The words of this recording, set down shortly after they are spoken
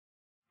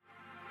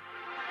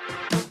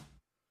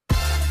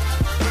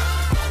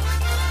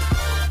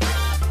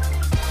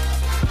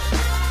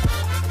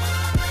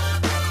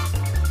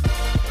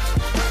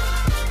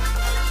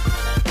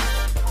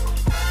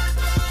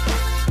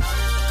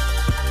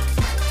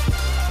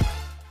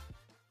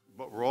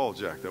all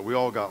jacked up. We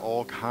all got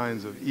all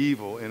kinds of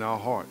evil in our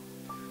heart.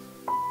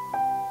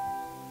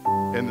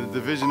 And the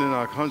division in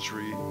our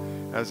country,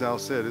 as Al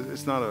said,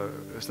 it's not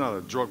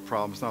a drug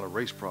problem. It's not a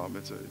race problem.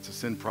 It's a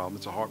sin problem.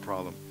 It's a heart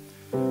problem.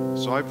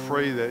 So I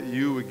pray that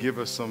you would give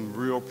us some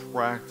real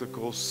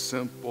practical,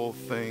 simple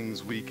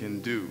things we can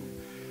do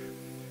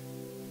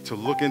to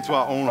look into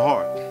our own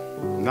heart,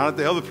 not at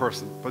the other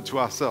person, but to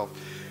ourselves,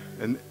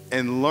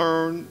 and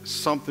learn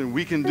something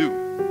we can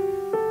do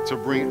to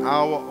bring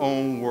our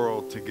own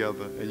world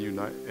together and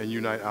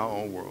unite our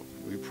own world.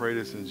 We pray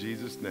this in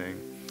Jesus' name.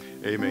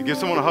 Amen. Give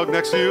someone a hug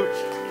next to you.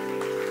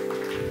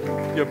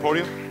 You have a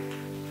podium?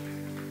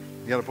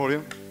 You got a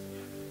podium?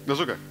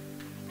 That's okay.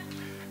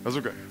 That's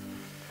okay.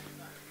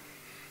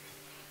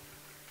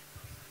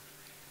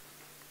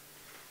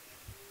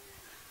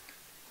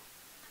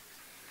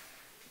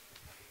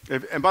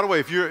 And by the way,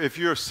 if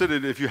you're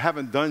seated, if you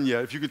haven't done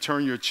yet, if you could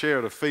turn your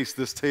chair to face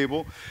this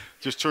table,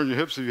 just turn your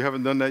hips if you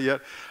haven't done that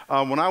yet.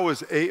 When I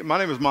was 8, my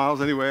name is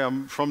Miles anyway.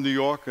 I'm from New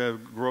York. I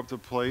grew up to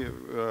play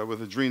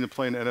with a dream to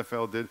play in the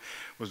NFL.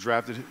 Was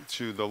drafted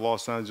to the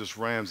Los Angeles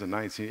Rams in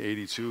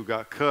 1982.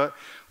 Got cut,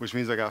 which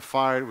means I got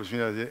fired, which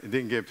means I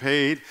didn't get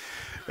paid.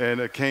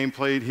 And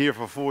played here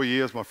for 4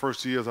 years. My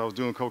first 2 years I was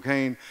doing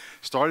cocaine.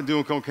 Started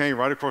doing cocaine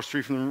right across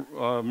the street from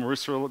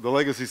the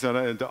Legacy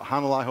Center in the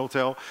Honolulu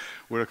Hotel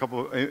with a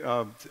couple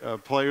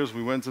of players.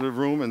 We went to the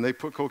room and they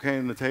put cocaine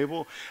on the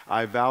table.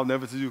 I vowed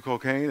never to do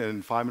cocaine,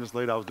 and 5 minutes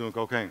later I was doing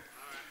cocaine.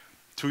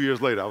 2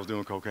 years later I was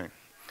doing cocaine.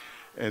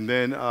 And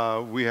then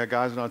we had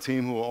guys on our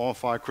team who were all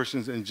 5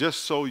 Christians. And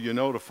just so you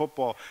know,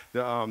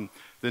 the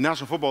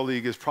National Football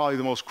League is probably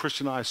the most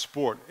Christianized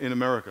sport in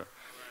America.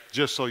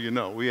 Just so you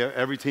know,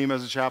 every team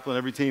has a chaplain.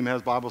 Every team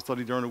has Bible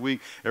study during the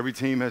week. Every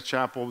team has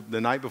chapel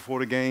the night before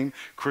the game,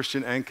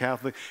 Christian and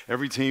Catholic.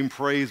 Every team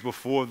prays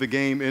before the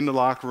game in the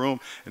locker room,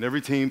 and every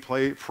team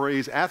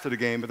prays after the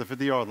game at the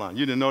 50-yard line.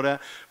 You didn't know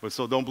that, but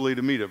so don't believe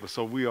the media. But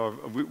so we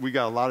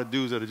got a lot of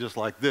dudes that are just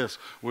like this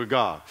with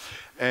God.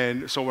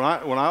 And so when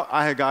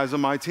I had guys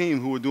on my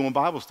team who were doing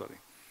Bible study,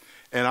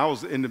 and I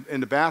was in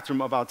the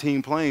bathroom of our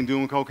team plane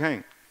doing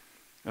cocaine,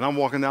 and I'm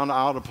walking down the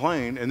aisle of the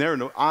plane, and they're in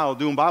the aisle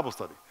doing Bible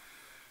study.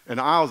 And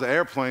the aisles of the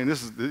airplane,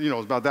 this is,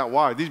 it's about that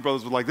wide. These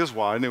brothers were like this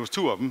wide, and there was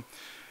 2 of them.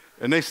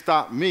 And they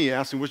stopped me,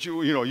 asking,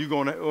 you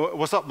going,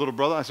 what's up, little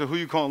brother? I said, who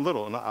you calling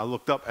little? And I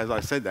looked up as I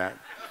said that.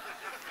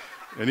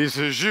 And he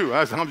says, you.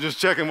 I said, I'm just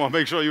checking, want to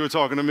make sure you were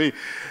talking to me.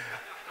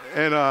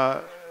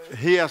 And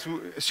he asked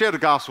me, share the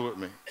gospel with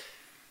me.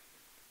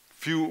 A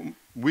few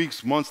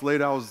weeks, months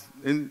later, I was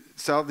in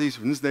Southeast,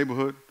 in this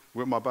neighborhood,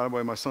 by the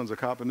way, my son's a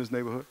cop in this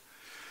neighborhood.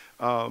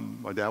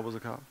 My dad was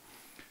a cop.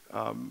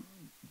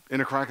 In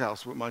a crack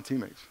house with my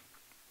teammates.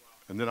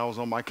 And then I was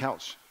on my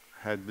couch,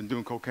 had been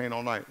doing cocaine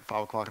all night.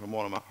 5 o'clock in the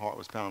morning, my heart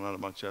was pounding out of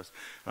my chest.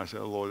 And I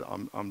said, oh, Lord,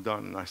 I'm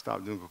done. And I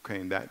stopped doing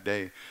cocaine that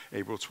day,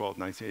 April 12,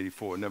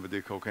 1984. Never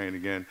did cocaine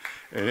again.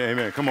 And,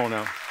 amen. Come on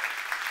now.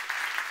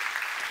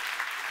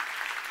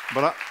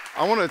 But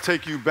I want to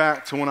take you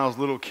back to when I was a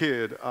little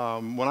kid.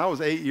 When I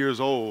was 8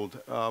 years old,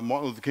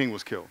 Martin Luther King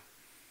was killed.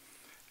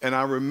 And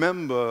I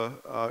remember,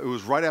 it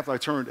was right after I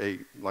turned 8,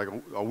 like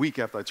a week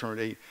after I turned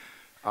 8.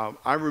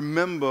 I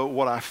remember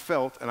what I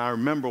felt, and I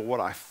remember what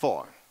I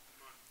thought.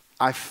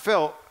 I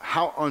felt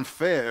how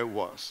unfair it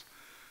was.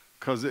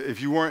 Because if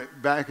you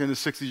weren't back in the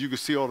 60s, you could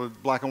see all the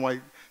black and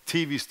white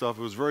TV stuff.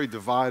 It was very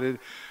divided,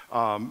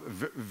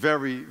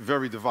 very,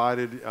 very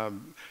divided.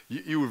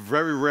 You would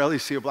very rarely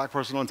see a black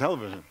person on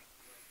television,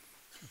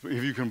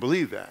 if you can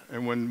believe that.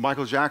 And when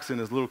Michael Jackson,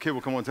 as a little kid,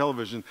 would come on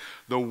television,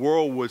 the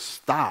world would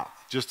stop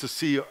just to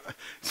see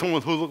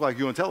someone who looked like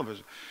you on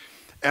television.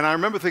 And I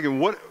remember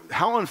thinking,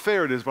 how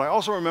unfair it is, but I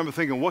also remember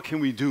thinking, what can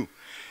we do?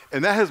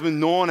 And that has been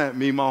gnawing at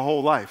me my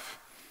whole life.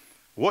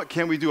 What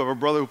can we do? I have a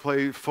brother who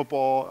played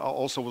football,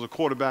 also was a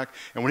quarterback,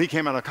 and when he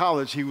came out of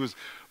college,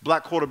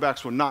 black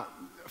quarterbacks were not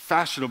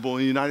fashionable in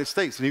the United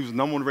States, and he was the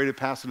 #1 rated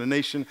passer in the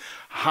nation,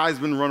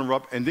 Heisman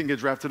runner-up, and didn't get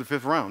drafted to the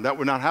 5th round. That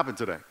would not happen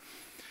today.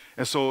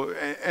 And so,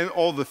 and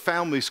all the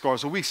family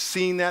scars. So we've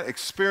seen that,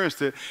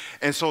 experienced it.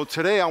 And so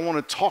today I want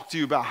to talk to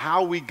you about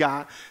how we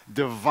got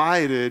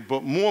divided,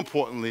 but more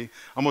importantly,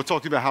 I'm going to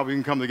talk to you about how we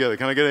can come together.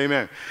 Can I get an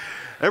amen?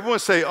 Everyone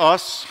say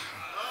us,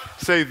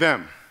 say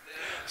them.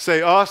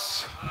 Say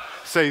us,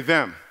 say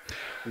them.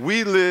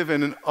 We live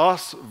in an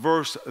us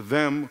versus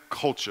them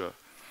culture.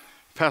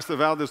 Pastor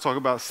Valdez talked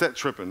about set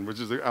tripping,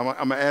 which is, I'm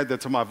going to add that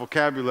to my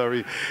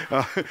vocabulary.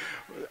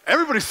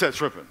 Everybody's set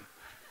tripping.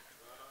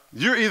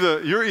 You're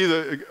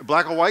either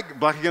black or white,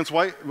 black against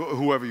white,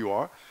 whoever you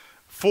are,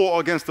 for or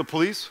against the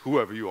police,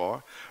 whoever you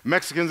are,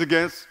 Mexicans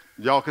against,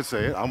 y'all can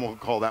say it, I'm going to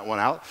call that one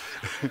out,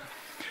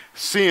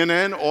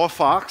 CNN or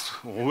Fox,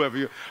 or whoever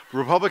you are,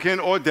 Republican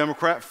or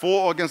Democrat,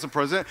 for or against the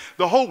president.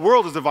 The whole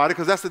world is divided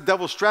because that's the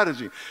devil's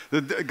strategy.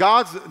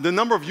 The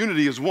number of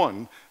unity is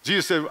 1.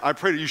 Jesus said, I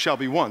pray that you shall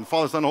be one.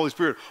 Father, Son, and Holy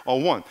Spirit are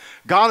 1.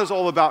 God is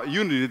all about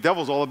unity. The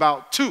devil's all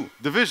about 2,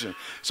 division.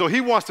 So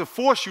he wants to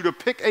force you to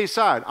pick a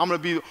side. I'm going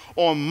to be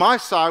on my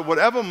side,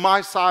 whatever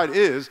my side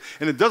is,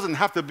 and it doesn't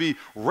have to be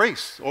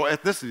race or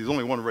ethnicity. There's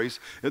only one race.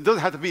 It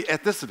doesn't have to be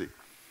ethnicity.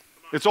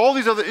 It's all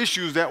these other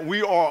issues that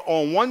we are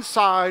on one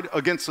side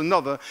against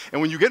another.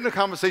 And when you get in a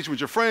conversation with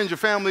your friends, your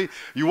family,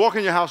 you walk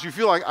in your house, you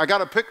feel like I got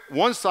to pick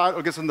one side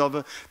against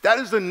another. That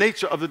is the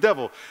nature of the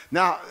devil.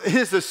 Now,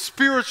 it's a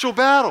spiritual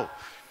battle.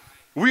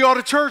 We are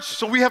the church,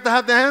 so we have to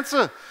have the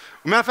answer.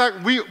 Matter of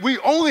fact, we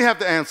only have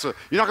the answer.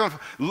 You're not going to,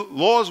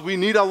 laws, we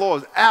need our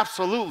laws.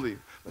 Absolutely.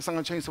 That's not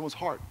going to change someone's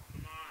heart.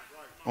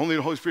 Only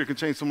the Holy Spirit can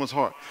change someone's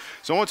heart.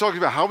 So I want to talk to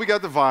you about how we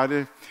got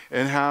divided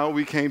and how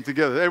we came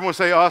together. Everyone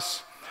say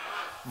us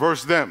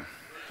versus them.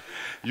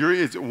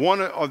 It's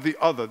one or the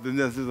other. Then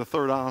there's a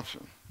third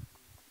option.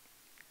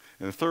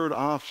 And the third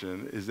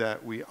option is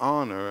that we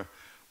honor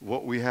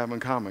what we have in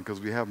common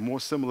because we have more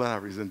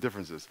similarities than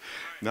differences.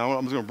 Now,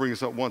 I'm just going to bring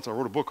this up once. I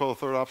wrote a book called The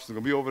Third Option. It's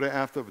going to be over there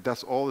after, but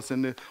that's all that's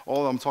in there.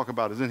 All I'm talking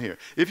about is in here.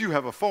 If you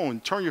have a phone,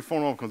 turn your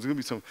phone off because there's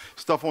going to be some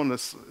stuff on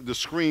the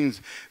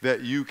screens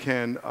that you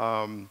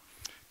can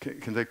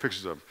take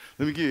pictures of.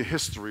 Let me give you a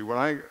history. When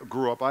I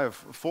grew up,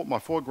 my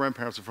four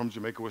grandparents are from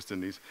Jamaica, West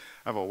Indies.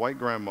 I have a white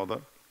grandmother,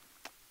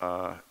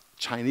 a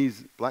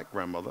Chinese black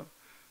grandmother,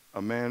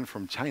 a man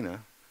from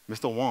China,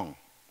 Mr. Wong.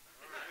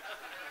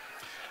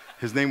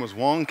 His name was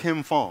Wong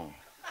Kim Fong.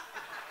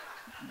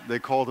 They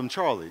called him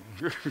Charlie.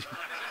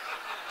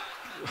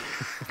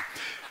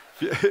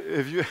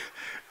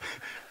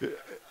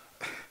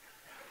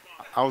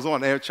 I was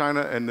on Air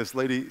China, and this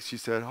lady, she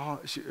said, oh,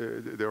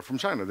 they're from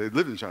China. They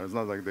lived in China. It's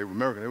not like they were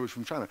American. They were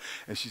from China.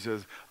 And she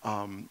says,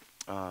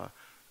 I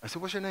said,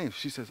 what's your name?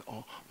 She says,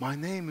 oh, my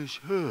name is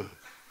He.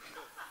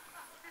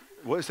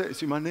 What is that?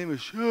 See, my name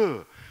is He,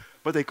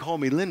 but they call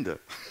me Linda.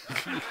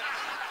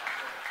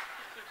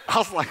 I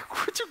was like,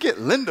 where'd you get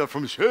Linda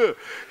from She?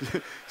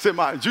 Said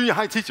my junior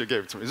high teacher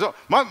gave it to me. So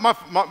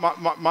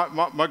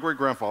my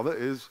great-grandfather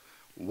is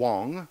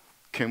Wong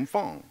Kim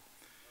Fong.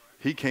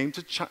 He came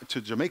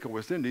to Jamaica,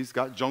 West Indies,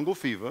 got jungle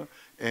fever,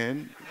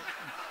 and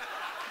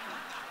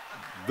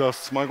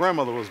thus my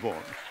grandmother was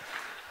born.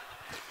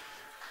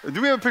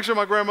 Do we have a picture of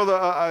my grandmother?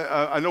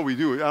 I know we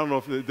do. I don't know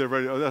if they're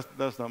ready. Oh,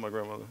 that's not my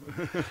grandmother.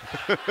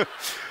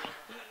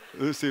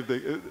 Let's see if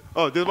they.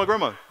 Oh, there's my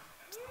grandma.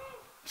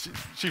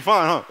 She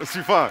fine, huh?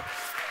 She fine.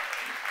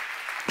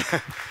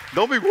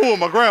 Don't be wooing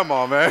my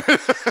grandma, man.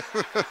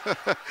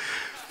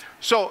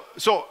 So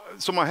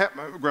my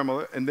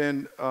grandmother, and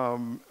then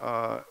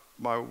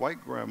my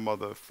white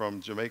grandmother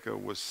from Jamaica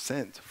was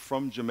sent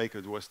from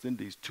Jamaica to West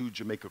Indies to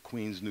Jamaica,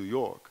 Queens, New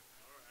York,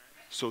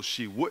 so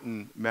she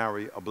wouldn't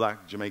marry a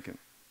black Jamaican.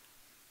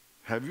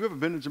 Have you ever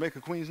been to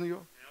Jamaica, Queens, New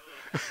York?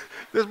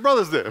 There's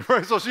brothers there,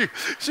 right? So she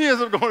ends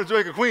up going to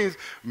Jamaica, Queens,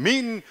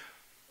 meeting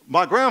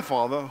my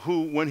grandfather,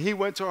 who, when he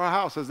went to her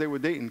house as they were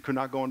dating, could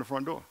not go in the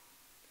front door.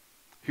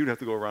 He would have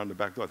to go around the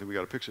back door. I think we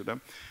got a picture of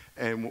them.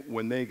 And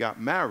when they got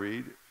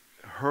married,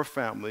 her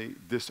family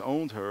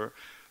disowned her.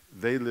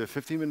 They lived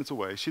 15 minutes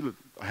away. She lived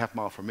a half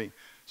mile from me.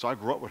 So I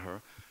grew up with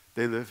her.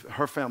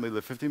 Her family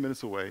lived 15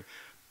 minutes away.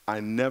 I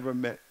never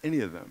met any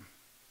of them.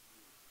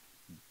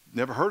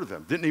 Never heard of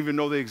them. Didn't even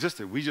know they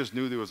existed. We just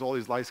knew there was all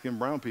these light-skinned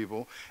brown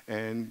people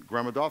and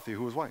Grandma Dorothy,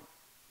 who was white.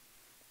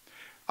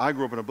 I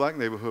grew up in a black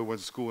neighborhood, went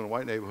to school in a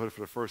white neighborhood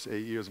for the first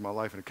 8 years of my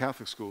life in a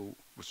Catholic school,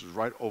 which was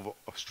right over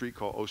a street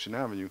called Ocean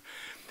Avenue.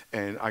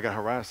 And I got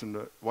harassed in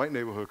the white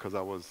neighborhood because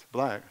I was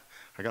black.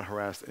 I got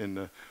harassed in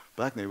the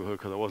black neighborhood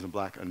because I wasn't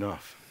black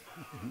enough.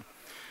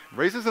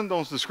 Racism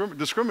don't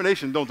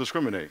discrimination don't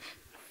discriminate.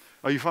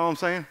 Are you following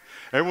what I'm saying?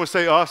 Everyone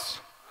say us,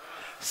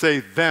 say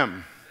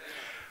them.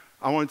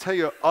 I want to tell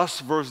you us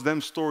versus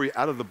them story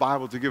out of the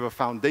Bible to give a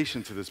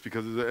foundation to this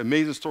because it's an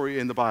amazing story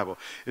in the Bible.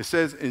 It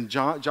says in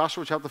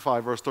Joshua chapter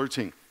 5, verse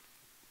 13,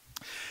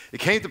 it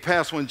came to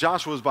pass when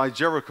Joshua was by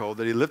Jericho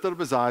that he lifted up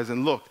his eyes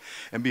and looked,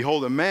 and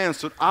behold, a man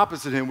stood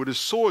opposite him with his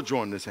sword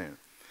drawn in his hand.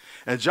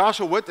 And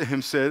Joshua went to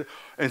him said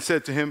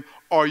to him,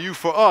 are you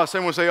for us?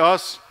 Anyone say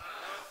us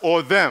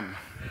or them?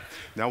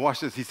 Now watch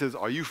this. He says,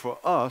 are you for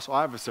us or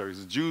adversaries?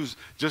 The Jews,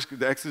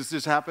 the Exodus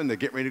just happened. They're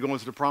getting ready to go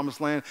into the promised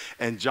land.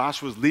 And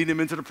Joshua's leading them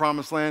into the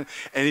promised land.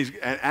 And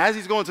as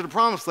he's going to the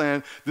promised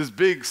land, this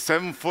big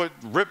 7-foot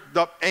ripped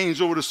up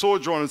angel with a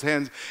sword drawn in his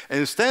hands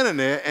and is standing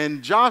there.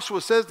 And Joshua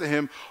says to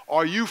him,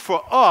 are you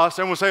for us?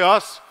 Everyone say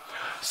us.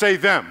 Say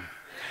them.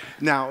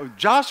 Now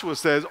Joshua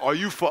says, are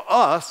you for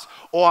us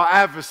or our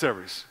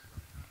adversaries?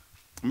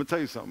 I'm going to tell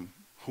you something.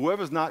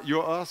 Whoever's not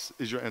your us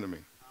is your enemy.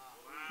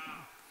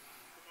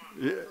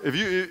 If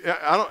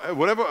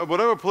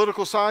whatever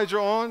political side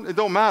you're on, it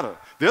don't matter.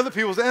 The other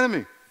people's the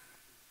enemy.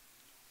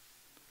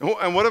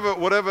 And whatever,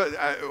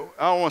 I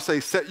don't want to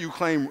say set you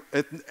claim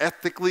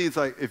ethically. It's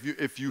like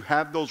if you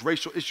have those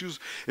racial issues,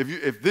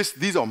 if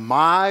these are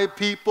my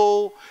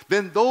people,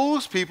 then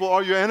those people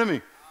are your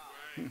enemy.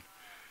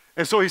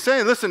 And so he's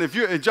saying, listen,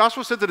 and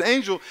Joshua said to the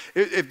angel,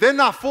 if they're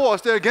not for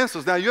us, they're against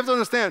us. Now you have to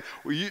understand.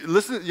 You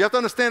have to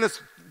understand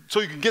this. So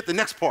you can get the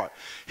next part.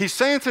 He's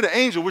saying to the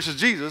angel, which is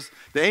Jesus,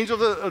 the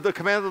angel of the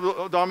commander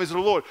of the armies of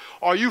the Lord,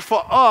 are you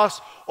for us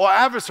or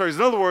adversaries?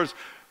 In other words,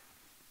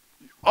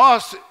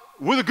 us,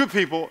 we're the good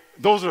people.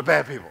 Those are the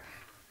bad people.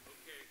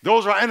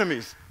 Those are our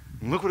enemies.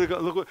 And look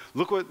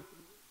what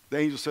The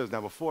angel says,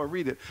 now before I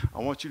read it, I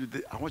want you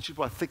to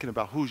start thinking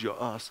about who's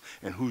your us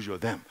and who's your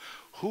them.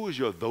 Who is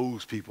your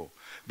those people?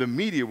 The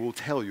media will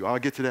tell you. I'll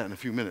get to that in a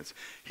few minutes.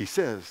 He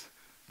says,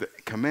 the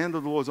commander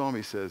of the Lord's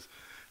army says,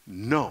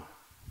 no.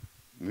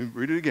 Let me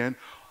read it again.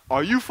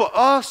 Are you for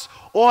us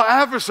or our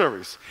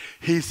adversaries?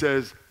 He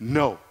says,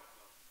 no.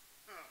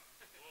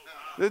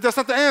 That's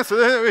not the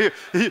answer.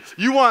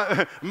 You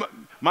want,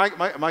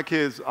 my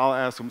kids, I'll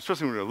ask them,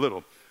 especially when they're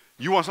little,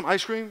 you want some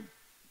ice cream?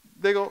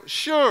 They go,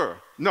 sure.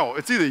 No,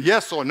 it's either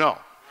yes or no.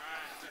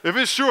 If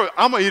it's sure,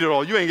 I'm going to eat it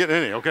all. You ain't getting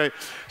any, okay?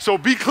 So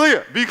be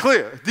clear. Be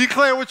clear.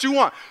 Declare what you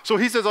want. So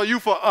he says, are you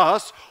for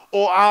us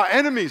or our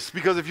enemies?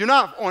 Because if you're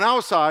not on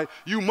our side,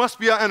 you must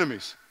be our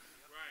enemies.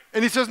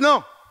 And he says,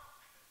 no.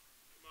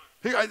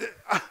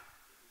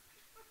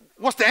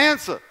 What's the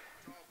answer?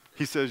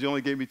 He says, you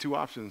only gave me two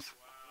options.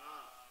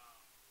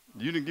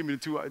 You didn't give me the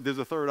two. There's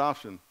a third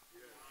option.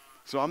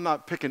 So I'm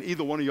not picking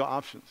either one of your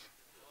options.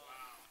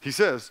 He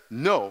says,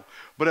 no.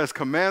 But as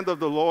commander of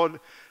the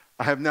Lord,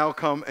 I have now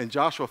come. And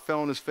Joshua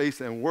fell on his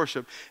face and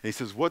worshiped. And he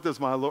says, what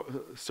does my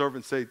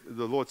servant say?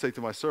 The Lord say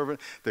to my servant?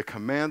 The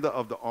commander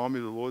of the army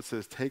of the Lord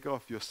says, take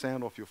off your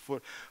sandal off your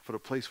foot, for the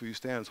place where you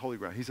stand is holy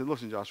ground. He said,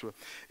 listen, Joshua,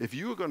 if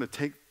you are going to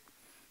take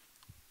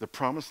the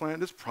promised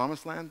land, this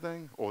promised land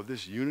thing, or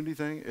this unity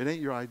thing, it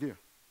ain't your idea.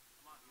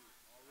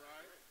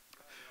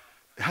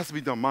 It has to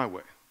be done my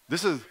way.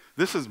 This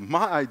is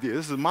my idea.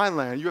 This is my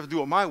land. You have to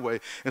do it my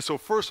way. And so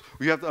first,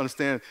 what you have to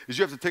understand is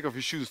you have to take off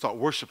your shoes and start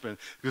worshiping,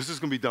 because this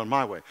is going to be done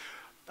my way.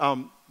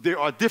 There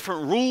are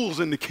different rules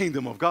in the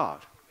kingdom of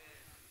God.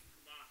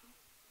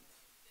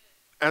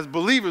 As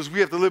believers, we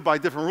have to live by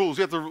different rules.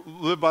 We have to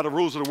live by the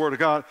rules of the Word of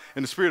God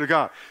and the Spirit of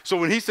God. So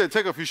when he said,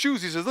 take off your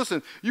shoes, he says,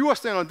 listen, you are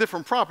standing on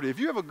different property. If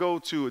you ever go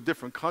to a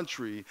different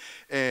country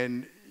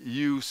and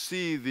you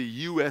see the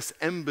U.S.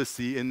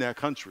 Embassy in that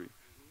country,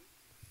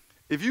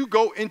 if you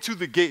go into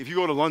the gate, if you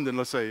go to London,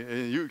 let's say,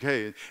 in the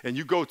UK, and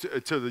you go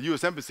to the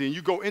U.S. Embassy, and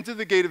you go into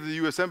the gate of the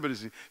U.S.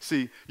 Embassy,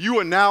 see, you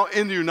are now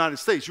in the United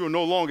States. You are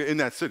no longer in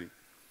that city.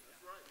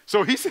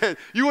 So he said,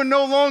 you are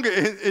no longer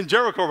in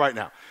Jericho right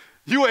now.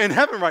 You are in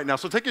heaven right now.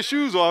 So take your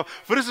shoes off,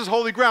 for this is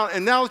holy ground.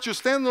 And now that you're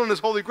standing on this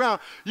holy ground,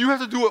 you have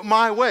to do it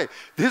my way.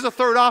 Here's a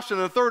third option.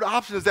 And the third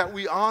option is that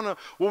we honor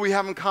what we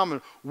have in common.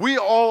 We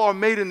all are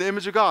made in the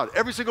image of God.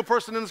 Every single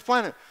person in this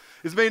planet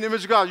is made in the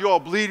image of God. You all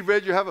bleed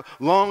red. You have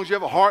lungs. You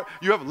have a heart.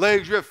 You have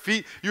legs. You have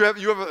feet. You have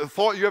a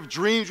thought. You have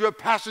dreams. You have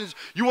passions.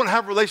 You want to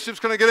have relationships.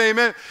 Can I get an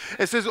amen?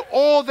 It says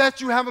all that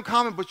you have in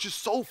common, but you're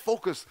so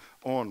focused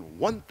on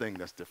one thing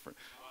that's different,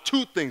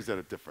 two things that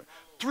are different,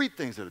 three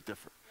things that are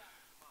different.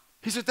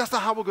 He said, that's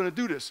not how we're going to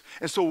do this.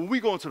 And so when we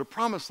go into the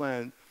promised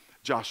land,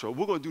 Joshua,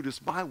 we're going to do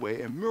this my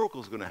way, and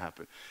miracles are going to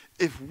happen.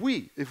 If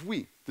we,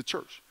 the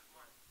church,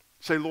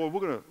 say, Lord,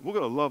 we're going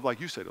to love like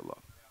you say to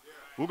love.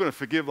 We're going to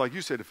forgive like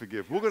you say to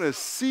forgive. We're going to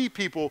see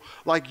people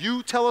like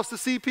you tell us to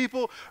see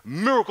people,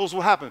 miracles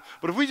will happen.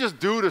 But if we just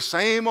do the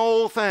same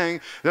old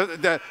thing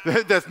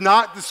that's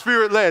not the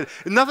Spirit-led,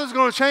 nothing's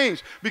going to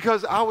change,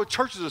 because our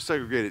churches are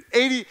segregated.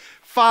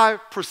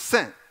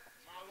 85%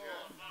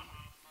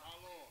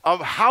 of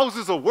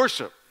houses of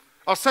worship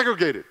are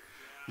segregated.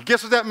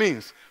 Guess what that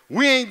means?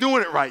 We ain't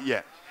doing it right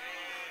yet.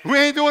 We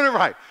ain't doing it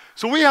right.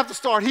 So we have to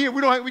start here.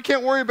 We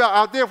can't worry about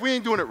out there if we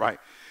ain't doing it right.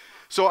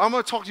 So I'm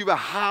going to talk to you about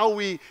how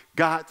we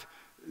got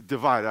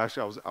divided.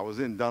 Actually, I was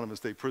in Donovan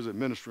State Prison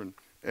ministering,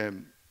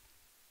 and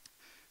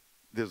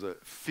there's a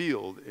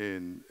field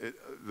in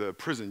the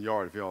prison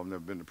yard. If y'all have never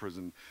been to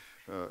prison,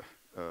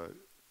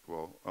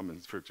 well, I'm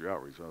in spiritual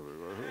outreach.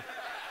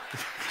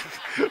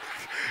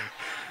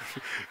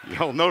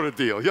 Y'all know the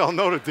deal. Y'all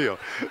know the deal.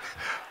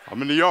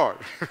 I'm in the yard.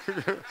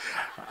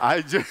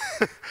 I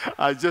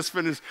just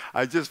finished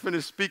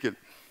speaking.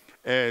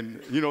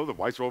 And, you know, the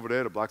whites are over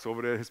there, the blacks are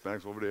over there,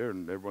 Hispanics are over there,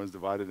 and everyone's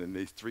divided, and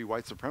these three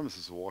white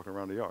supremacists are walking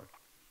around the yard.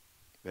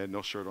 They had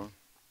no shirt on.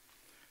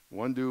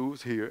 One dude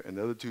was here, and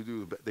the other two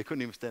dudes, they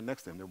couldn't even stand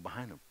next to him. They were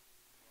behind him.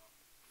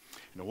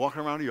 And they're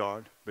walking around the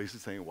yard, basically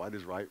saying, white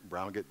is right,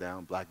 brown get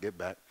down, black get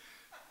back.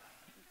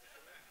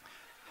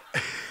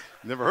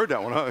 Never heard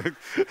that one, huh?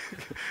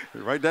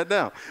 Write that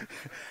down.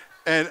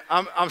 And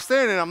I'm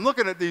standing, and I'm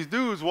looking at these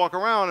dudes walk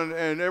around,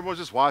 and everyone's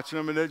just watching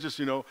them, and they're just,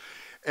 you know,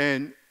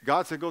 and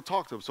God said, go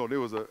talk to them. So there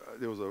was a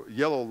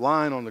yellow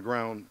line on the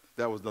ground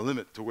that was the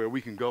limit to where we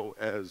can go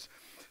as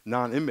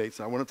non-inmates.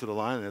 And I went up to the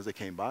line, and as they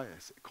came by, I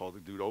called the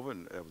dude over,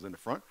 and I was in the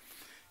front,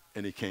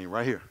 and he came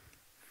right here.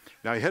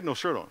 Now, he had no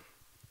shirt on.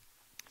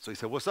 So he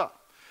said, what's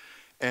up?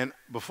 And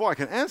before I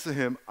can answer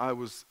him, I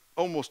was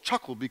almost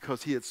chuckled,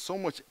 because he had so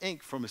much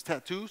ink from his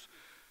tattoos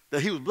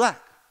that he was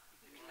black.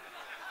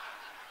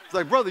 It's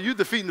like, brother, you're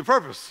defeating the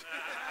purpose.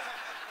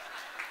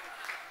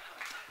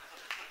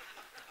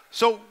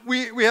 So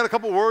we had a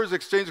couple words,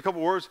 exchanged a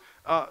couple words,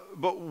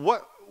 but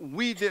what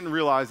we didn't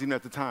realize even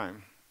at the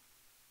time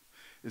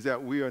is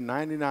that we are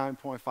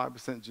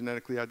 99.5%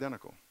 genetically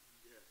identical.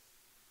 Yes.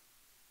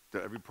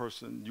 That every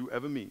person you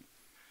ever meet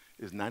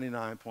is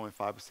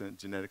 99.5%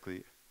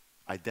 genetically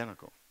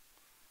identical.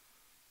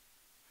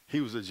 He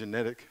was a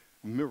genetic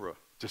mirror,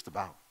 just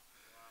about,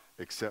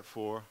 except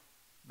for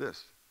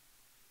this.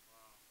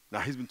 Now,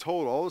 he's been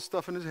told all this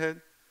stuff in his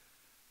head.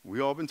 We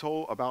all been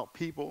told about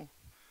people,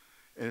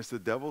 and it's the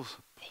devil's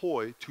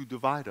ploy to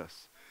divide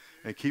us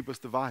and keep us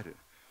divided.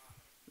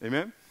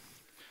 Amen?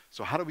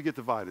 So how do we get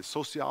divided?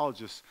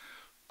 Sociologists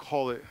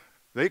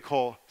they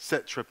call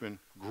set tripping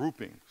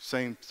grouping,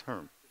 same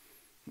term.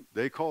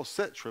 They call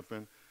set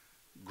tripping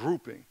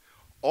grouping.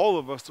 All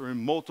of us are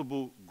in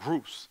multiple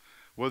groups,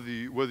 whether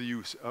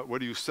you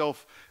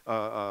self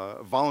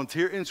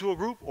volunteer into a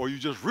group or you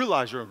just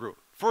realize you're in a group.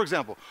 For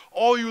example,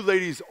 all you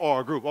ladies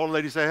are a group. All the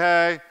ladies say,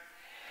 hey.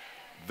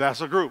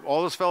 That's a group.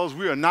 All those fellas,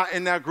 we are not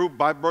in that group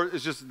by birth.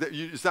 It's just that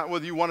it's not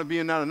whether you want to be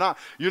in that or not.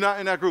 You're not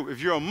in that group. If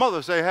you're a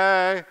mother, say,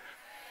 hey.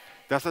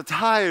 That's a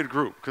tired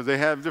group because they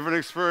have different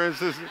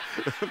experiences.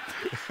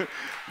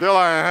 They're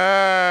like,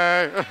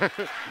 hey.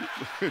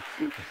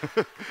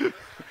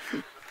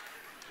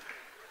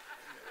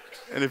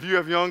 And if you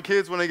have young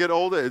kids, when they get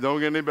older, it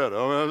don't get any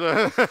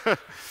better.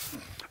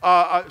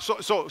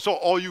 So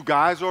all you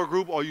guys are a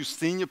group, all you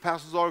senior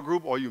pastors are a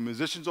group, all you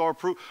musicians are a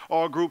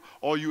group,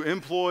 all you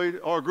employed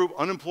are a group,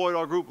 unemployed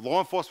are a group, law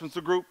enforcement's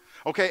a group.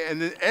 Okay,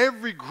 and then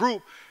every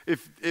group,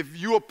 if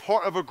you are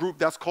part of a group,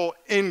 that's called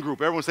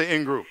in-group. Everyone say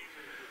in-group.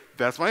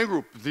 That's my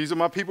in-group. These are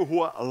my people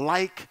who are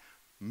like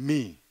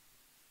me.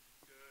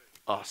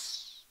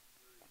 Us.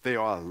 They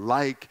are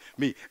like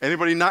me.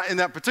 Anybody not in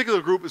that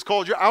particular group is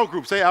called your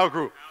out-group. Say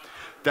out-group.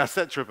 That's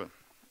set tripping.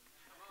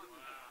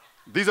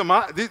 These are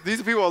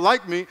people who are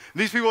like me.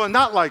 These people are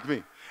not like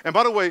me. And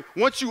by the way,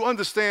 once you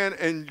understand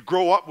and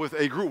grow up with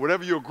a group,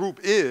 whatever your group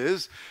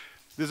is,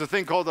 there's a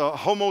thing called the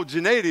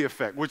homogeneity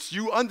effect, which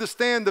you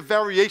understand the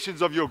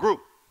variations of your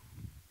group.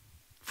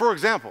 For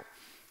example,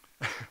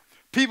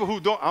 people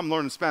who don't, I'm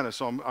learning Spanish,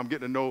 so I'm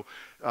getting to know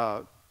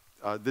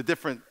the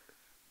different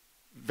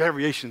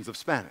variations of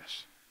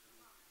Spanish.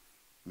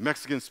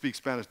 Mexicans speak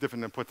Spanish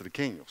different than Puerto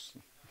Ricanos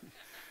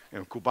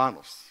and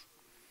Cubanos.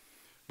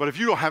 But if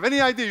you don't have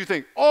any idea, you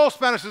think all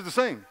Spanish is the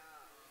same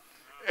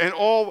and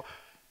all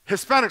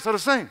Hispanics are the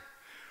same.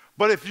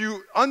 But if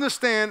you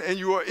understand and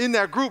you are in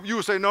that group, you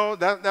will say, no,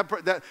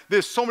 that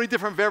there's so many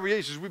different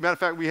variations. Matter of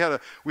fact, we had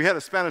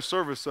a Spanish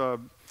service that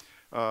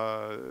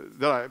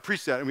I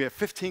preached at, and we had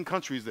 15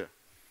 countries there.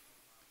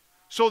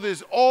 So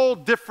there's all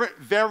different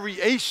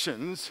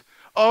variations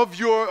of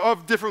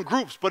different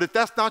groups. But if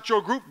that's not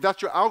your group,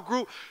 that's your out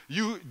group,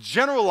 you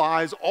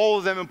generalize all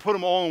of them and put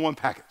them all in one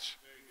package.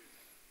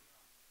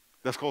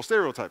 That's called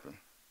stereotyping.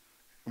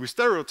 And we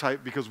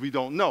stereotype because we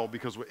don't know,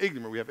 because we're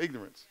ignorant. We have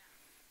ignorance.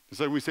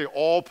 So we say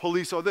all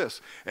police are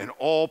this, and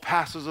all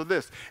pastors are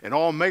this, and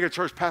all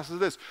megachurch pastors are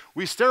this.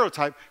 We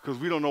stereotype because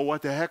we don't know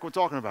what the heck we're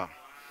talking about.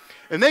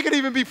 And they could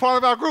even be part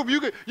of our group. You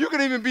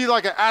could even be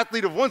like an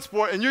athlete of one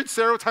sport, and you're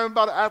stereotyping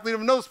about an athlete of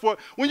another sport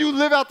when you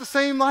live out the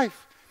same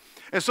life.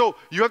 And so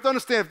you have to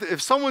understand,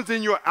 if someone's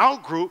in your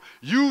out group,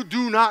 you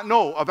do not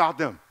know about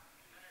them.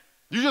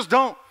 You just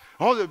don't.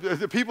 Oh,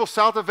 the people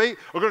south of 8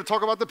 are going to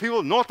talk about the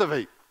people north of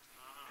 8,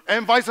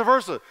 and vice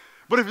versa.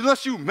 But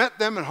unless you met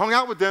them and hung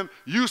out with them,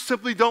 you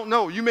simply don't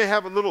know. You may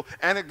have a little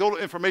anecdotal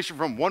information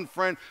from 1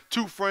 friend,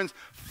 2 friends,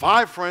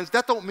 5 friends.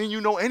 That don't mean you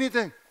know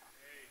anything.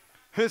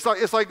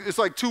 It's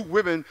like 2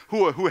 women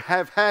who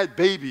have had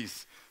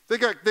babies. They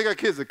got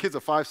kids. The kids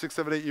are 5, 6,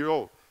 7, 8 years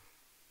old.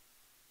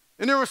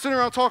 And they were sitting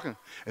around talking.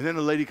 And then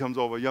a lady comes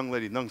over, a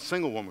young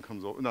single woman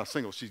comes over. Not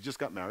single, she just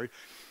got married.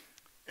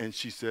 And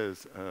she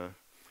says,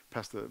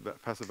 Pastor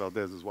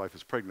Valdez's wife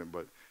is pregnant,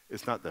 but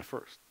it's not their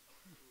first.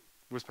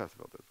 Where's Pastor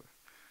Valdez?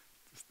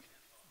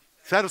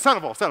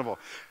 Sandoval.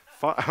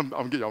 I'm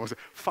getting you. I'm going to say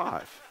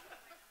 5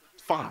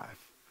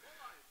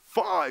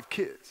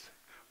 kids.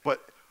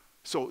 But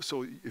so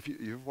if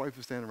your wife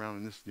is standing around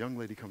and this young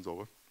lady comes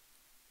over,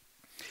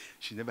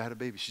 she never had a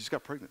baby. She just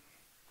got pregnant.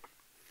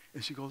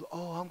 And she goes,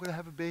 oh, I'm going to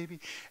have a baby,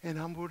 and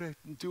I'm going to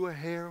do her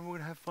hair, and we're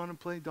going to have fun and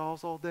play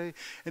dolls all day,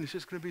 and it's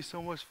just going to be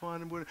so much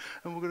fun, and we're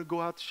going to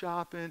go out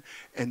shopping.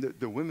 And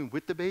the women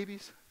with the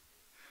babies,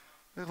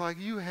 they're like,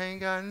 you ain't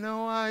got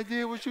no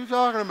idea what you're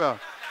talking about.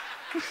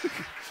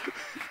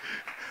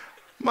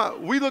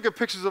 We look at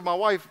pictures of my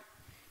wife.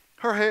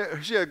 Her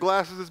hair, she had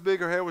glasses this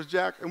big, her hair was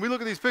jacked, and we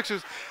look at these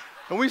pictures,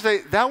 and we say,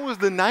 that was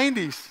the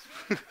 90s.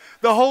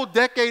 The whole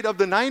decade of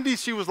the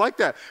 90s, she was like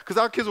that. Because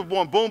our kids were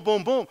born boom,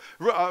 boom, boom,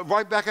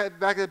 right back at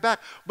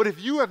back. But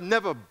if you have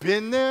never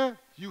been there,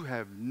 you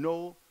have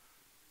no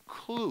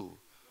clue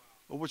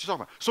of what you're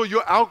talking about. So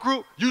your out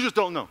group, you just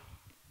don't know.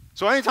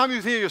 So anytime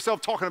you hear yourself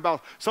talking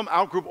about some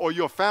out group or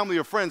your family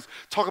or friends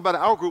talk about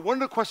an out group,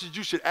 one of the questions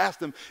you should ask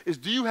them is,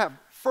 do you have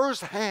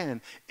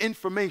firsthand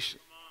information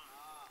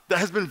that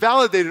has been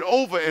validated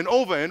over and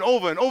over and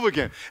over and over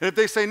again? And if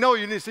they say no,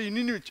 you need to say,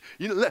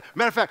 matter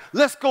of fact,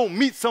 let's go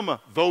meet some of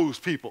those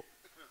people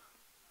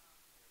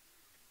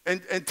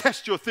and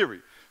test your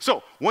theory.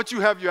 So once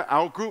you have your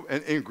out group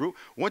and in group,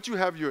 once you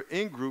have your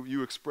in group,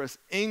 you express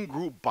in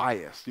group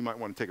bias. You might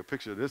want to take a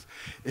picture of this.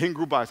 In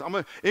group bias.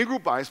 In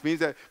group bias means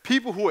that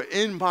people who are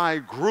in my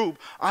group,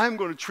 I'm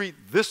going to treat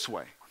this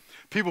way.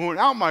 People who are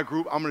out my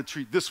group, I'm going to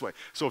treat this way.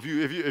 So if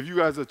you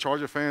guys are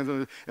Charger fans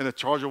and a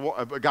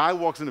guy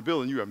walks in the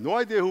building, you have no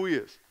idea who he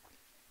is.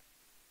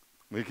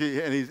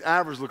 And he's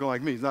average looking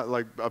like me. He's not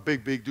like a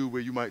big dude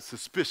where you might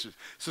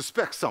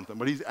suspect something,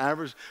 but he's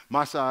average,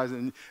 my size,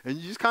 and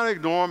you just kind of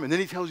ignore him, and then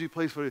he tells you he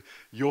plays for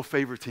your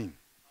favorite team.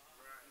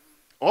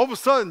 All of a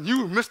sudden,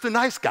 you Mr.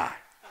 Nice Guy.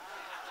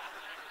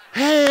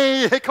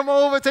 Hey, come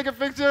over, take a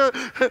picture,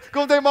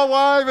 go date my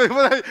wife.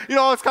 You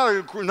know, it's kind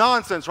of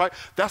nonsense, right?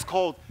 That's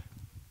called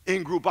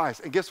in-group bias.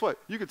 And guess what?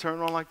 You can turn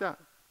it on like that.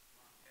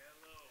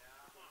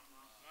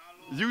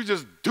 You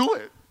just do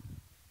it.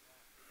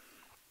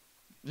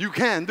 You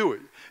can do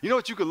it. You know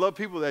what? You can love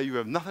people that you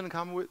have nothing in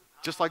common with,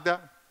 just like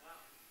that.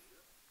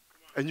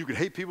 And you can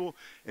hate people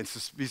and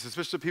be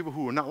suspicious of people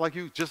who are not like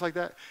you, just like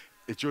that.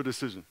 It's your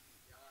decision.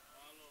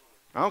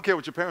 I don't care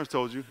what your parents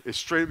told you. It's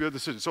straight up your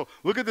decision. So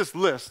look at this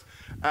list.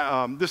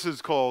 This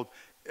is called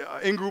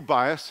in-group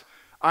bias.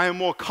 I am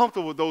more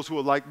comfortable with those who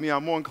are like me.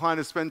 I'm more inclined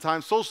to spend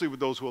time socially with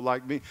those who are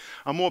like me.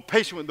 I'm more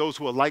patient with those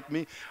who are like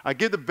me. I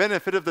give the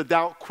benefit of the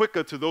doubt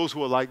quicker to those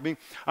who are like me.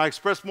 I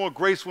express more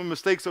grace when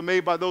mistakes are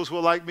made by those who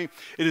are like me.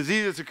 It is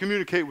easier to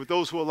communicate with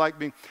those who are like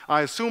me.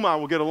 I assume I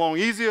will get along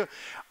easier.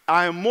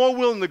 I am more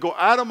willing to go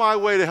out of my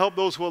way to help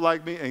those who are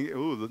like me. And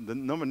ooh, the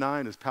number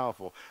 9 is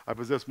powerful. I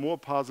possess more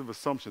positive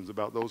assumptions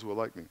about those who are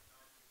like me.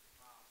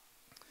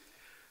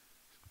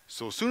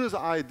 So as soon as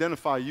I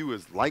identify you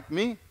as like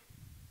me,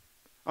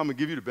 I'm going to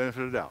give you the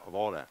benefit of the doubt of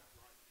all that.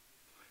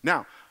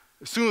 Now,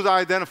 as soon as I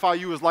identify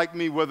you as like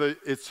me, whether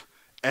it's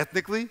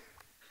ethnically,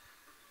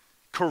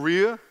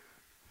 career,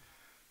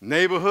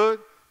 neighborhood,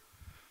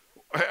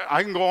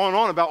 I can go on and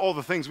on about all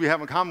the things we have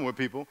in common with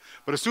people,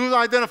 but as soon as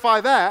I identify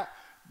that,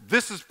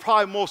 this is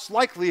probably most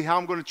likely how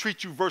I'm going to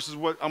treat you versus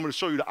what I'm going to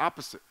show you the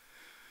opposite.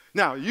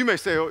 Now, you may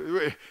say,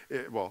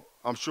 well,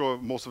 I'm sure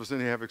most of us in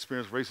here have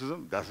experienced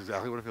racism. That's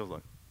exactly what it feels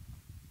like.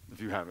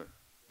 If you haven't,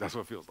 that's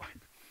what it feels like.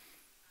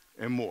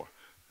 And more.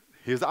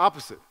 Here's the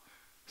opposite.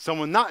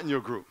 Someone not in your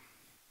group.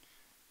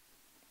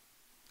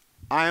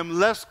 I am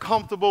less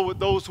comfortable with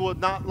those who are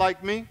not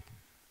like me.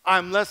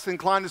 I'm less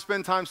inclined to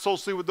spend time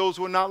socially with those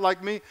who are not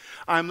like me.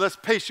 I'm less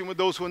patient with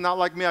those who are not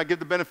like me. I give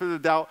the benefit of the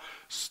doubt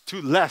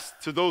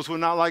to those who are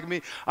not like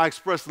me. I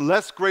express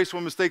less grace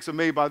when mistakes are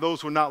made by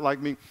those who are not like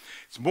me.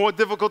 It's more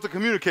difficult to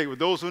communicate with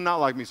those who are not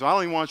like me, so I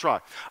don't even want to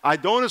try. I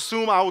don't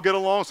assume I will get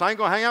along, so I ain't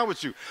going to hang out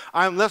with you.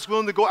 I'm less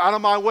willing to go out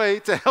of my way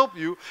to help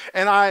you,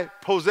 and I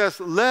possess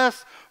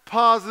less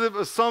positive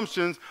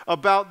assumptions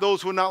about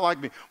those who are not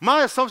like me.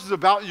 My assumptions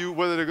about you,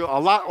 whether they're a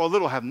lot or a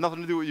little, have nothing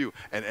to do with you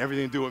and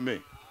everything to do with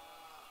me.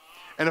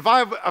 And if I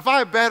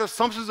have bad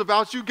assumptions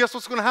about you, guess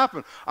what's going to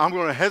happen? I'm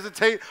going to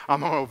hesitate.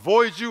 I'm going to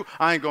avoid you.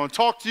 I ain't going to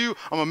talk to you.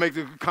 I'm going to make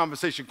the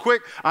conversation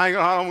quick. I'm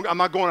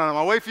not going out of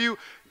my way for you.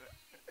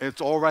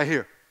 It's all right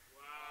here.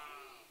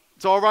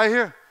 It's all right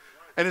here.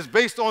 And it's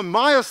based on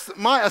my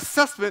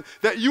assessment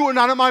that you are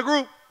not in my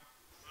group.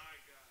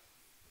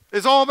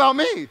 It's all about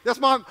me. That's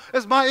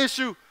my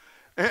issue.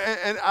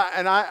 And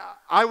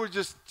I would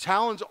just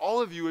challenge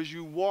all of you as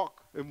you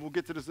walk, and we'll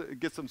get to this,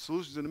 get some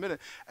solutions in a minute,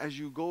 as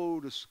you go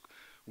to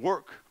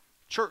work,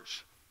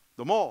 church,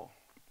 the mall.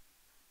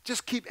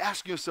 Just keep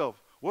asking yourself,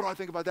 what do I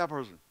think about that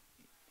person?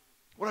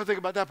 What do I think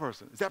about that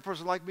person? Is that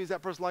person like me? Is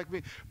that person like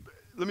me?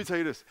 Let me tell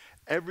you this.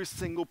 Every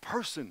single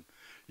person,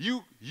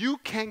 you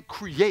can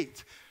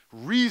create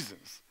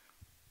reasons,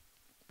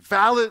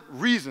 valid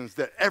reasons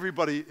that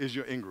everybody is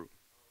your in-group.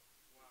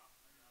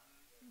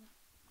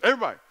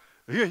 Everybody.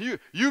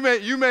 You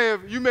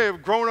may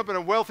have grown up in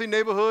a wealthy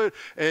neighborhood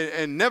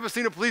and never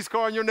seen a police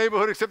car in your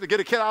neighborhood except to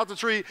get a cat out the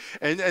tree,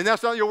 and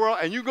that's not your world.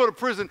 And you go to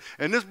prison,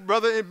 and this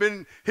brother had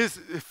been his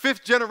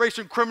 5th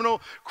generation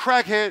criminal,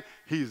 crackhead.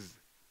 He's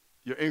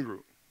your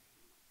in-group.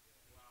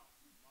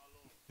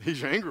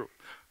 He's your in-group.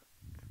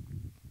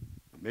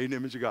 Made in the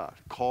image of God,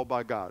 called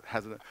by God,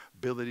 has an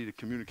ability to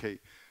communicate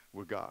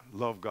with God,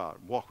 love God,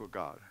 walk with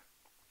God,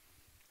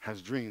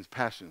 has dreams,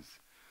 passions,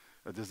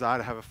 a desire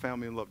to have a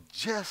family and love,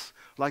 just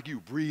like you.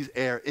 Breathe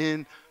air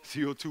in,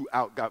 CO2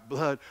 out, got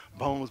blood,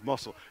 bones,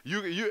 muscle.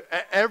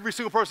 Every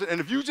single person,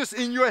 and if you just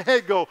in your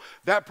head go,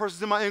 that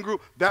person's in my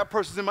in-group, that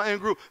person's in my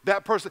in-group,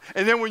 that person,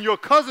 and then when your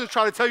cousins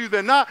try to tell you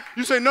they're not,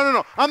 you say,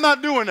 no, I'm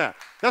not doing that.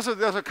 That's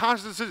a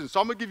conscious decision.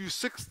 So I'm going to give you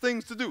 6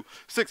 things to do.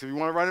 6, if you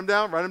want to write them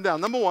down, write them down.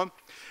 Number 1,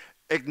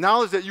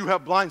 acknowledge that you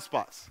have blind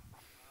spots.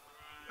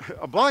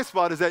 A blind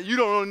spot is that you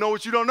don't know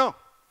what you don't know.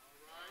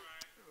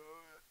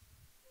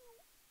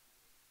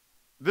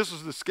 This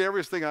was the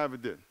scariest thing I ever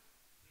did,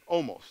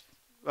 almost.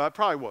 It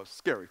probably was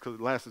scary because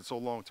it lasted so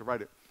long to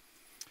write it.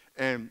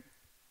 And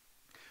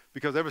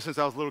because ever since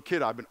I was a little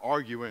kid, I've been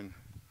arguing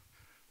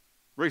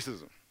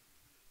racism.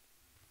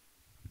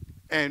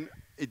 And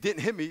it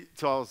didn't hit me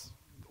until I was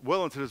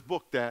well into this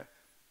book that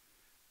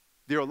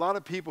there are a lot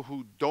of people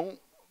who don't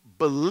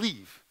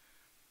believe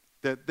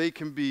that they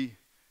can be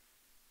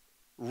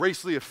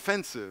racially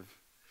offensive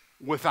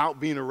without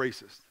being a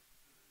racist.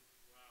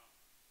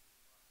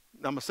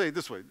 I'm going to say it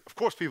this way. Of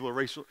course people are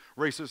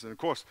racist, and of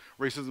course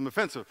racism is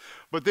offensive.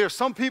 But there are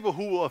some people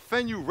who will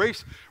offend you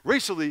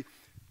racially,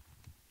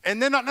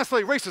 and they're not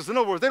necessarily racist. In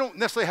other words, they don't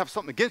necessarily have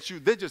something against you.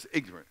 They're just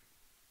ignorant.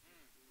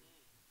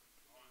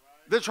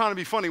 They're trying to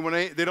be funny when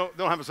they don't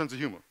have a sense of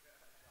humor.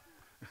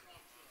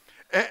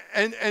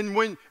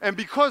 And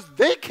because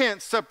they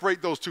can't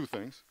separate those two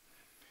things,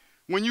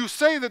 when you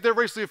say that they're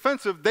racially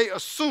offensive, they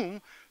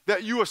assume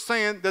that you are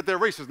saying that they're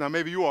racist. Now,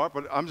 maybe you are,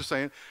 but I'm just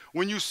saying,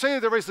 when you say that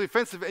they're racially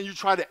offensive and you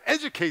try to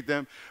educate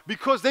them,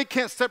 because they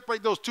can't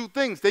separate those two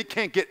things, they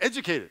can't get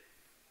educated.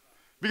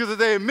 Because if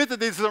they admit that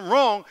they did something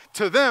wrong,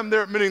 to them,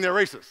 they're admitting they're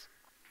racist.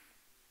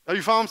 Are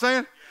you following what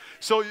I'm saying?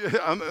 So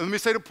let me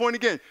say the point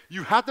again.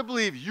 You have to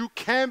believe you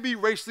can be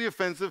racially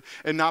offensive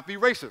and not be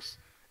racist.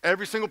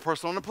 Every single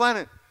person on the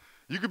planet.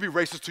 You could be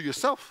racist to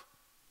yourself.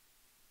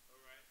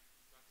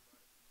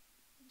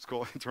 It's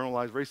called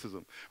internalized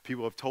racism.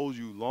 People have told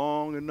you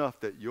long enough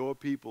that your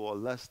people are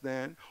less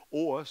than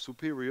or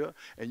superior,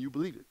 and you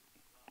believe it.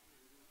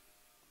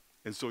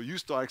 And so you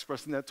start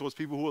expressing that towards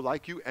people who are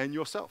like you and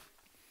yourself.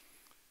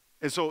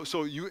 And so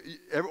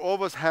all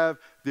of us have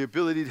the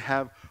ability to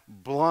have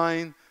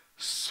blind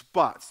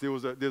spots.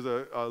 There's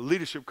a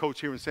leadership coach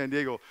here in San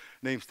Diego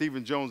named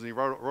Stephen Jones, and he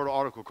wrote an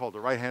article called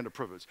The Right Hand of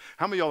Privilege.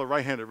 How many of y'all are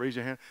right-handed? Raise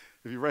your hand.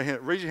 If you're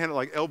right-handed, raise your hand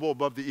like elbow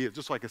above the ear,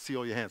 just so I can see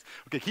all your hands.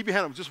 Okay, keep your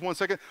hand up just 1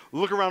 second.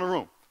 Look around the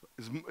room.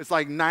 It's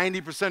like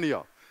 90% of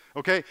y'all.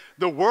 Okay?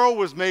 The world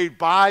was made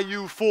by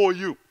you, for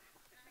you.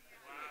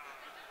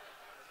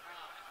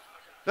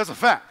 That's a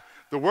fact.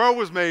 The world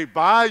was made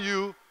by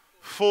you,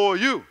 for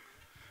you.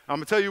 I'm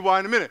going to tell you why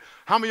in a minute.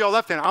 How many of y'all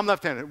left-handed? I'm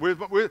left-handed.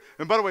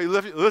 And by the way,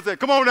 left-handed.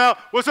 Come on now.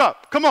 What's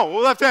up? Come on.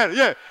 We're left-handed.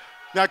 Yeah.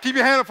 Now, keep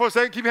your hand up for a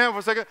second. Keep your hand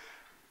up for a second.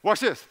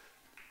 Watch this.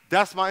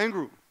 That's my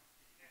in-group. All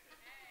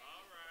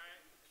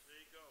right. There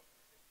you go.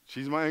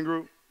 She's my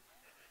in-group.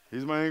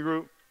 He's my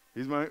in-group.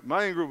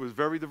 My in-group is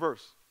very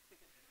diverse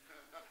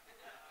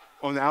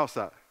on the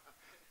outside.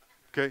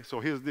 Okay? So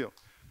here's the deal.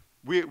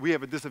 We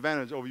have a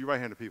disadvantage over you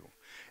right-handed people.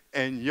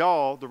 And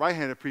y'all, the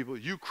right-handed people,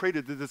 you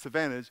created the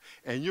disadvantage,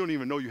 and you don't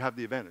even know you have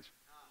the advantage.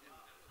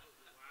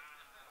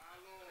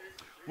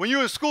 When you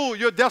were in school,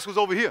 your desk was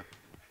over here.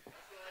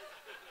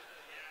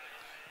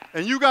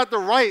 And you got the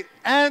right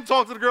and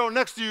talk to the girl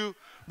next to you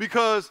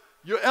because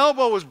your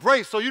elbow was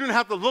braced, so you didn't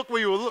have to look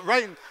where you were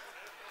writing.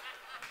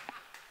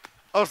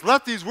 Us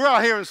lefties, we're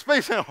out here in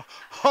space. And,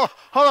 hold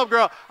up,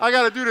 girl, I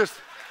got to do this.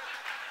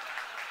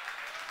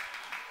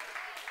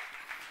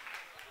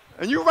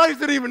 And you righties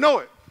didn't even know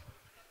it.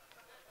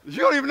 You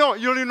don't even know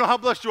it. You don't even know how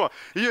blessed you are.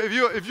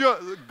 If you're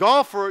a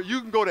golfer, you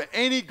can go to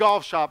any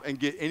golf shop and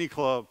get any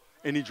club,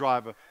 any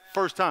driver,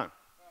 first time.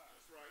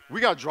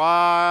 We got to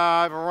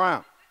drive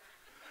around.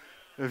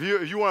 If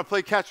you want to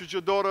play catch with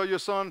your daughter or your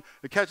son,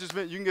 the catcher's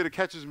mitt, you can get a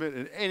catcher's mitt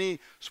in any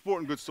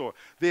sporting goods store.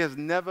 There has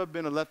never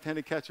been a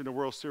left-handed catcher in the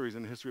World Series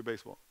in the history of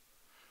baseball.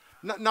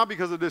 Not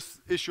because of this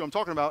issue I'm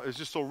talking about. It's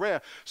just so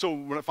rare.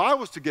 So if I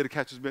was to get a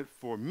catcher's mitt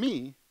for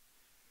me,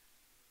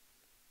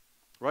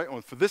 right,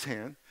 for this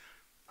hand,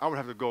 I would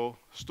have to go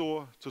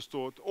store to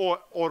store or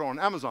order on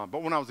Amazon.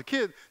 But when I was a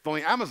kid, the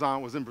only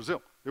Amazon was in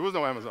Brazil. There was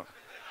no Amazon.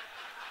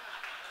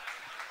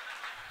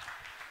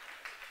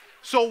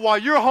 So while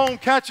you're home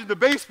catching the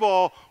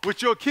baseball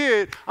with your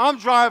kid, I'm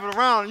driving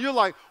around, and you're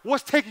like,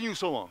 what's taking you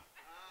so long?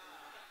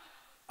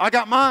 I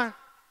got mine.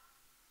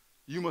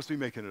 You must be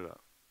making it up.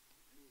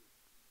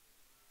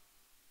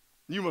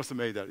 You must have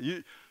made that.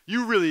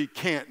 You really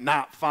can't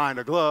not find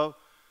a glove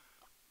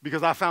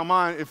because I found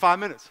mine in 5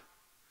 minutes.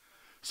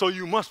 So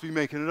you must be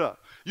making it up.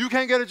 You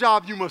can't get a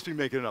job, you must be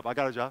making it up. I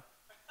got a job.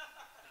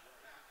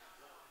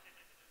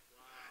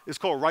 It's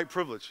called right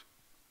privilege.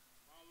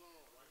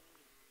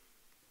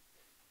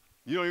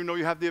 You don't even know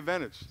you have the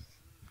advantage.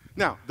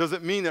 Now, does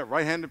it mean that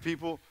right-handed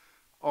people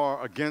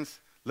are against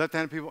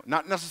left-handed people?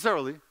 Not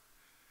necessarily.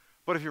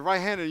 But if you're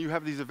right-handed and you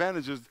have these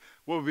advantages,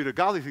 what would be the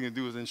godly thing to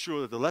do is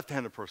ensure that the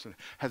left-handed person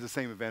has the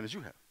same advantage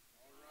you have.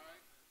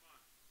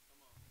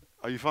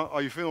 Are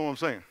you feeling what I'm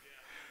saying?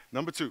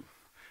 Number 2.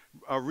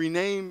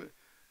 Rename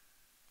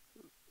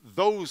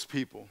those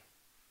people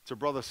to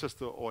brother,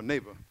 sister, or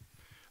neighbor.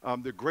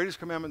 The greatest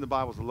commandment in the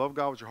Bible is to love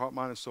God with your heart,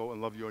 mind, and soul,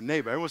 and love your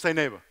neighbor. Everyone say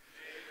neighbor.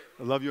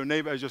 Love your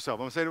neighbor as yourself.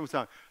 I'm going to say it one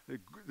time.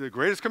 The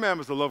greatest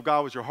commandment is to love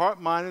God with your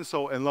heart, mind, and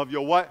soul, and love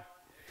your what?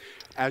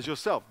 As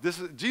yourself.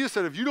 Jesus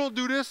said, if you don't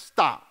do this,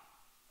 stop.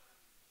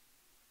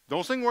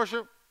 Don't sing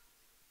worship.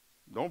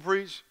 Don't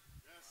preach.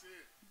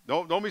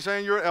 Don't be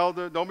saying you're an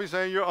elder. Don't be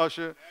saying you're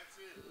usher.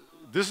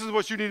 This is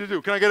what you need to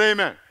do. Can I get an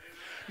amen?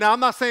 Now,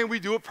 I'm not saying we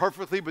do it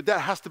perfectly, but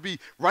that has to be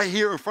right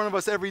here in front of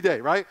us every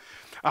day, right?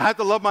 I have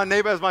to love my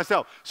neighbor as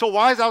myself. So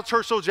why is our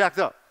church so jacked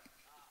up?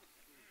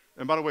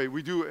 And by the way,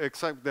 we do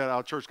accept that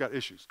our church got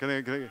issues.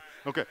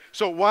 Okay,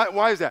 so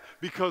why is that?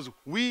 Because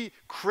we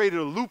created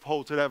a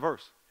loophole to that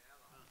verse.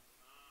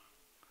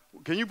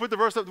 Can you put the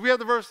verse up? Do we have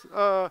the verse,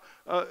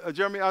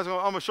 Jeremy? I'm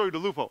going to show you the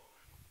loophole.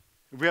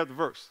 If we have the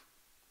verse.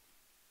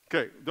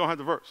 Okay, don't have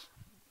the verse.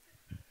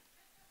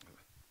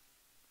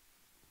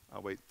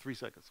 I'll wait 3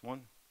 seconds.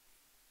 1,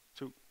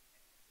 2,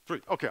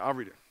 3. Okay, I'll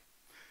read it.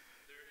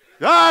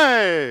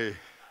 Hey!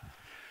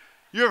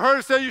 You have heard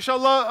it say, you shall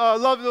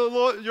love the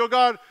Lord your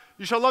God.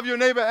 You shall love your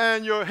neighbor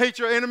and hate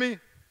your enemy.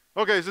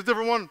 Okay, it's a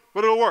different one,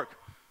 but it'll work.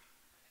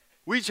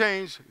 We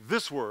change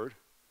this word.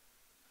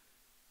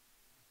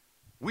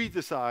 We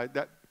decide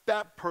that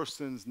that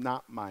person's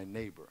not my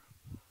neighbor.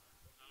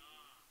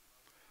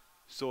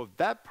 So if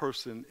that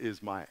person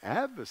is my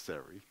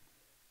adversary,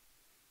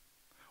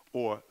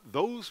 or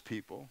those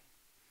people,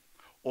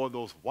 or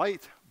those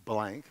white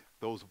blank,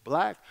 those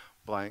black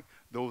blank,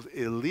 those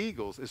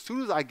illegals, as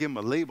soon as I give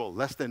them a label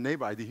less than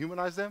neighbor, I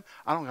dehumanize them,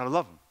 I don't got to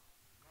love them.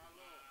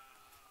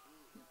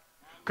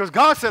 Because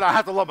God said I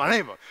have to love my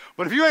neighbor.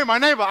 But if you ain't my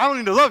neighbor, I don't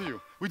need to love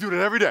you. We do that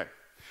every day.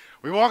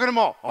 We walk in the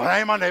mall. Oh, that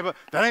ain't my neighbor.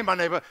 That ain't my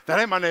neighbor. That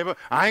ain't my neighbor.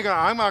 I'm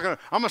going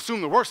to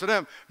assume the worst of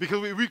them because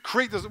we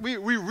create this, we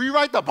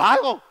rewrite the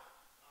Bible.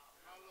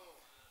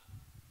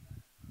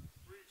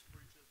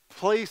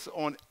 Place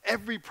on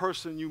every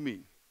person you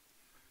meet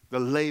the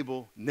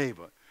label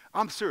neighbor.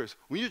 I'm serious.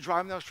 When you're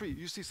driving down the street,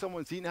 you see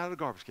someone's eating out of the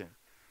garbage can.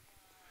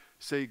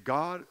 Say,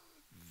 God,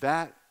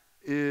 that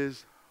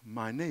is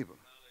my neighbor.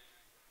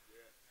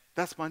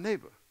 That's my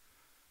neighbor.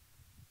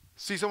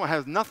 See, someone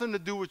has nothing to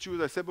do with you,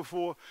 as I said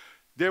before.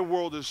 Their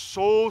world is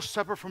so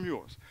separate from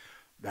yours.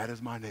 That is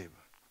my neighbor.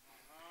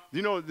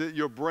 You know that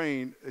your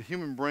brain,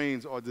 human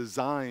brains are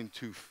designed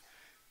to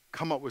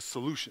come up with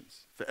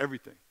solutions for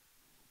everything.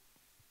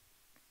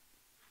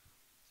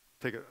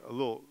 Take a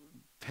little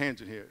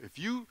tangent here. If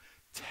you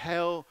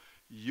tell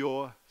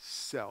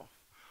yourself,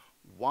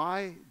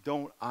 why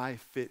don't I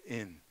fit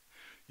in?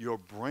 Your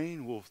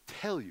brain will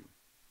tell you.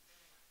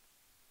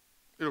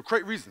 It'll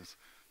create reasons.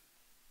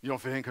 You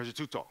don't fit in because you're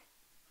too tall.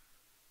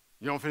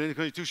 You don't fit in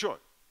because you're too short.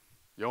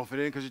 You don't fit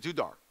in because you're too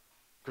dark,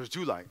 because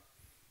you're too light.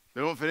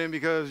 They don't fit in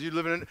because you're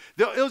living in.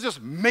 It'll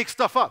just make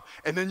stuff up,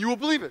 and then you will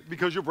believe it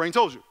because your brain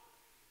told you.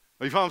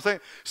 You follow what I'm saying?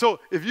 So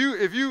if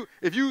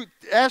you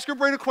ask your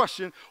brain a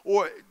question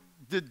or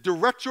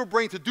direct your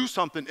brain to do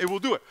something, it will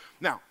do it.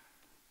 Now,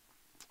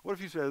 what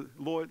if you said,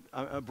 Lord,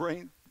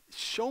 brain,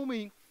 show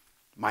me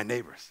my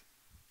neighbors.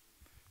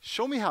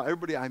 Show me how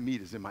everybody I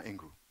meet is in my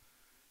in-group.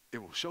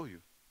 It will show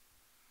you.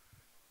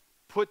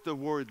 Put the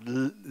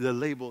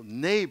label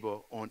neighbor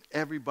on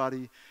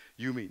everybody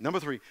you meet. Number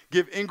 3,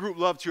 give in-group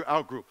love to your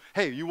out-group.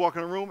 Hey, you walk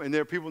in a room and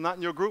there are people not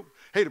in your group.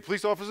 Hey, the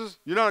police officers,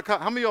 you're not a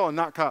cop. How many of y'all are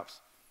not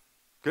cops?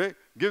 Okay,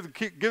 give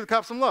the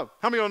cops some love.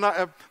 How many of y'all are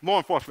not law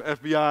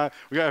enforcement? FBI,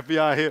 we got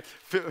FBI here,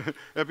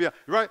 FBI,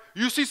 right?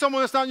 You see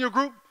someone that's not in your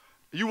group,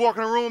 you walk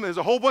in a room, there's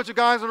a whole bunch of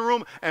guys in the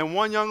room, and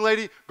one young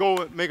lady, go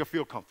and make her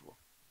feel comfortable.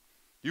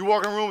 You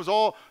walk in a room, it's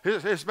all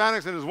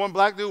Hispanics, and there's one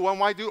black dude, one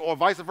white dude, or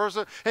vice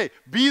versa. Hey,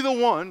 be the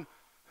one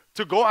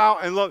to go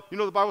out and love. You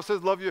know the Bible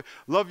says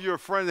love your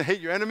friend and hate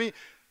your enemy.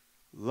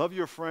 Love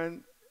your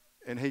friend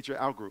and hate your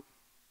out-group.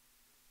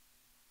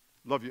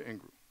 Love your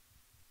in-group.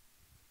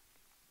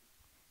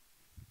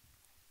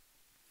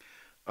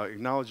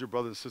 Acknowledge your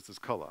brother and sister's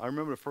color. I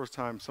remember the first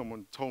time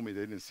someone told me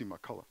they didn't see my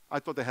color. I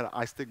thought they had an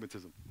eye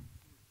stigmatism.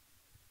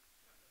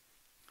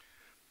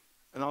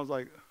 And I was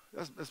like,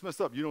 that's messed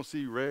up. You don't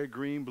see red,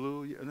 green,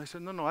 blue. And they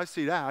said, no, I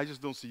see that. I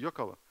just don't see your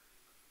color.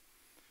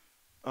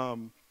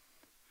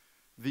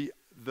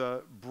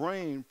 The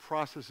brain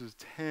processes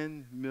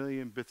 10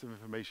 million bits of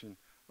information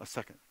a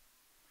second.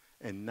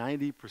 And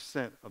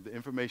 90% of the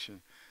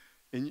information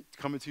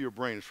coming to your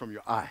brain is from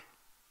your eye.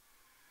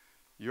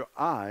 Your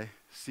eye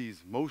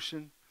sees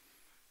motion,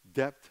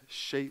 depth,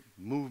 shape,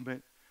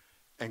 movement,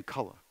 and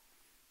color.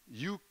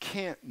 You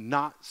can't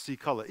not see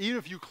color. Even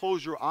if you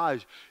close your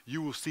eyes,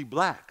 you will see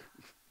black.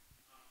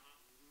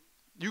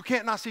 You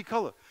can't not see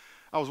color.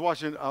 I was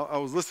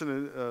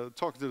listening,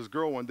 talking to this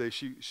girl one day.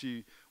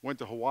 She went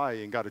to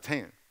Hawaii and got a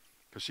tan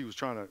because she was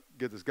trying to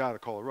get this guy to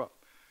call her up.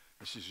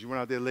 And she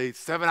went out there, laid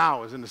 7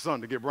 hours in the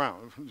sun to get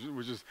brown,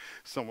 which is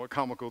somewhat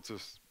comical to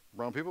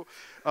brown people.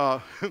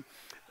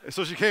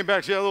 So she came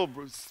back. She had a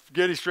little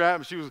spaghetti strap,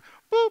 and she was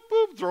boop,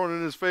 boop, throwing it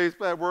in his face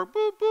at work,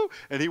 boop, boop,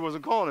 and he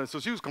wasn't calling it. So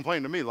she was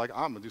complaining to me, like,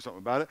 I'm going to do something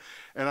about it.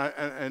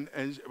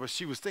 But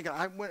she was thinking,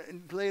 I went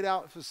and laid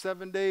out for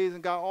 7 days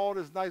and got all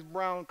this nice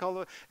brown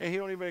color, and he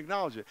don't even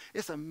acknowledge it.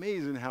 It's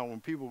amazing how when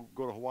people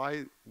go to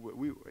Hawaii,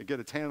 we get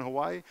a tan in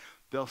Hawaii,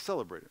 they'll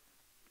celebrate it.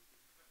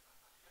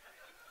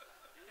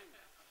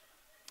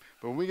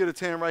 But when we get a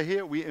tan right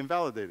here, we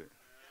invalidate it.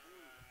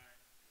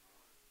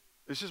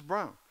 It's just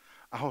brown.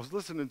 I was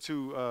listening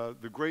to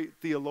the great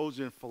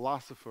theologian,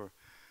 philosopher,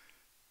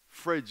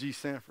 Fred G.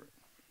 Sanford.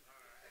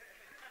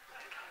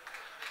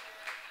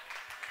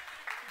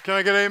 Can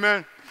I get an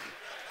amen?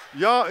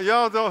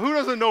 Y'all don't, who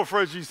doesn't know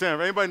Fred G.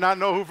 Sanford? Anybody not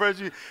know who Fred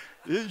G.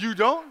 You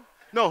don't?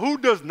 No, who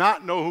does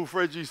not know who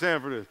Fred G.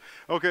 Sanford is?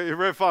 Okay,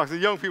 Red Fox, the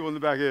young people in the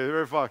back here,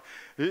 Red Fox.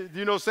 Do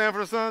you know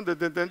Sanford and Son? Yeah,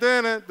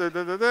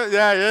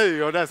 there you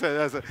go, that's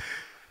it.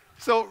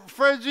 So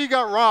Fred G.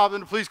 got robbed,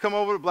 and the police come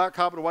over, the black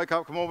cop and the white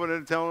cop come over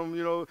and tell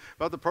him,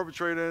 about the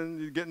perpetrator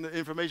and getting the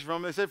information from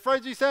him. They said,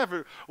 Fred G.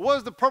 Sanford,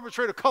 was the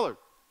perpetrator colored?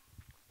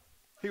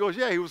 He goes,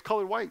 yeah, he was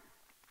colored white.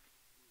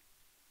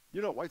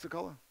 You know white's a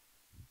color?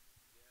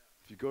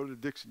 If you go to the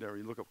dictionary,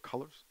 you look up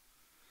colors,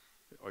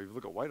 or you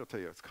look at white, it'll tell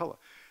you it's color.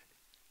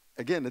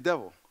 Again, the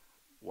devil,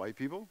 white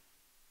people,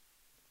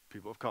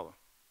 people of color.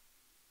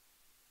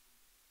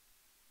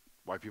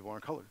 White people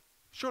aren't colored.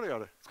 Sure they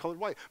are. It's colored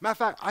white. Matter of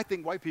fact, I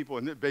think white people,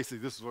 and basically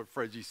this is what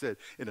Fred G. said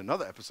in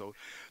another episode,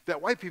 that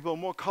white people are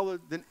more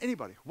colored than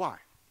anybody. Why?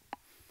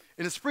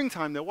 In the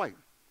springtime, they're white.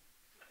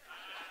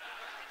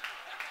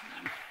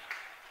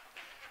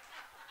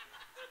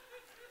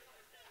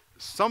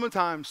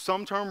 Summertime,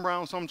 some turn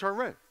brown, some turn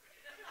red.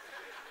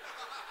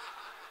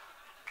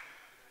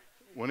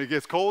 When it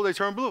gets cold, they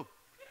turn blue.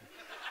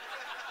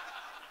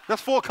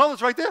 That's 4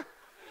 colors right there.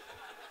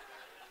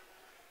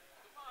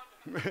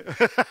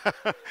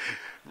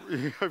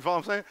 You follow what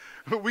I'm saying?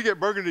 We get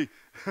burgundy.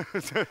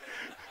 The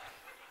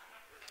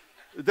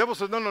devil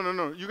says,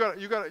 no. You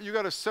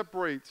got to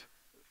separate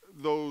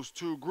those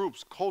two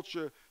groups.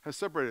 Culture has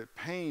separated.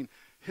 Pain,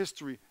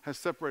 history has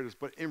separated us.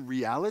 But in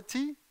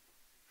reality,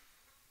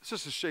 it's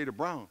just a shade of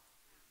brown.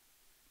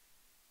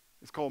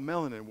 It's called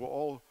melanin. We're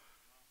all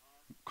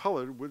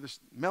colored with this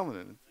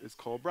melanin. It's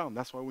called brown.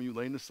 That's why when you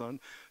lay in the sun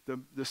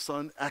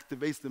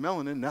activates the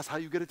melanin. And that's how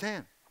you get a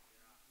tan.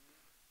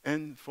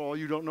 And for all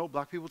you don't know,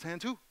 black people tan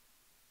too.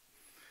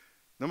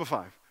 Number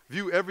 5,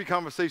 view every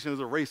conversation as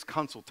a race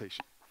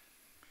consultation.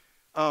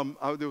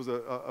 There was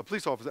a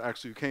police officer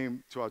actually who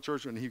came to our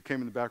church, and he came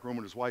in the back room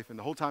with his wife, and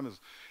the whole time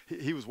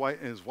he was white,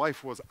 and his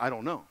wife was, I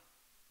don't know.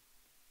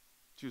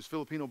 She was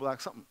Filipino,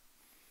 black, something.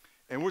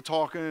 And we're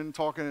talking, and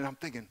I'm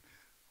thinking,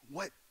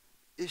 what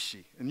is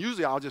she? And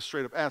usually I'll just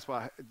straight up ask, but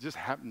I just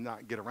happen to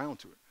not get around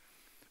to it.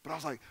 But I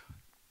was like,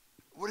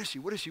 what is she?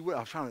 What is she?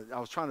 I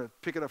was trying to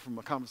pick it up from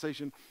a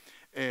conversation.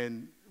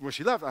 And when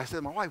she left, I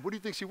said, my wife, what do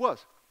you think she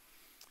was?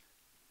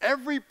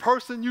 Every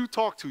person you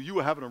talk to, you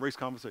were having a race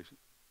conversation.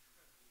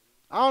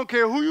 I don't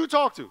care who you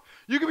talk to.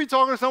 You could be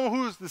talking to someone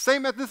who's the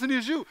same ethnicity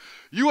as you.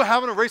 You are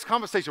having a race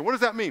conversation. What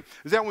does that mean?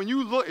 Is that when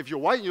you look, if you're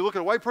white and you look at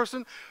a white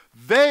person,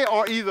 they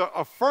are either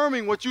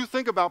affirming what you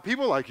think about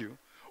people like you,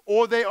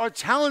 or they are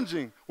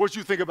challenging what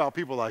you think about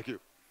people like you.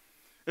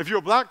 If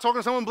you're black talking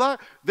to someone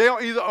black, they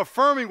are either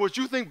affirming what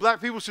you think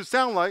black people should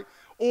sound like,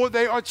 or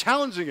they are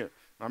challenging it.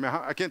 I mean,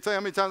 I can't tell you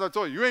how many times I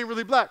told you, you ain't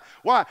really black.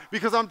 Why?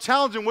 Because I'm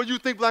challenging what you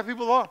think black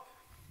people are.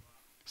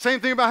 Same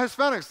thing about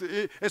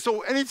Hispanics. And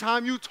so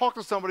anytime you talk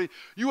to somebody,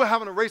 you are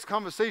having a race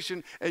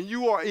conversation, and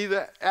you are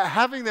either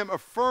having them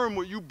affirm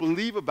what you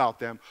believe about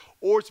them,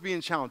 or it's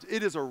being challenged.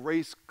 It is a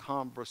race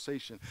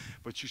conversation,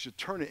 but you should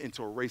turn it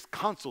into a race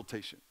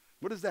consultation.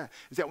 What is that?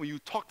 Is that when you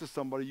talk to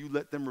somebody, you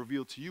let them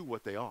reveal to you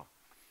what they are,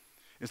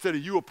 instead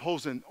of you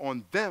opposing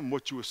on them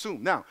what you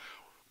assume. Now,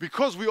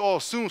 because we all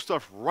assume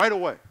stuff right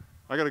away,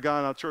 I got a guy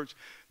in our church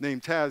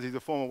named Taz. He's a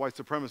former white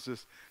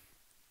supremacist.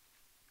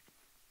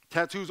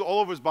 Tattoos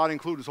all over his body,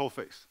 include his whole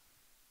face.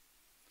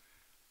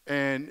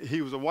 And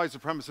he was a white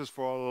supremacist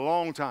for a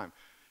long time.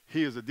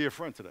 He is a dear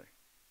friend today.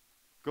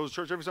 Goes to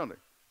church every Sunday.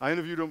 I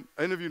interviewed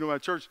him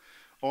at church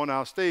on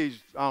our stage,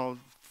 I don't know,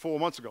 4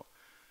 months ago.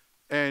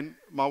 And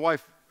my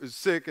wife is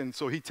sick, and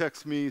so he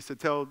texted me,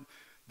 said, tell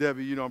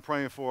Debbie, you know, I'm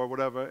praying for her,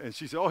 whatever. And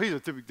she said, oh, he's a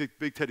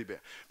big teddy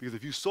bear. Because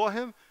if you saw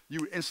him,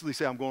 you would instantly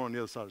say, I'm going on the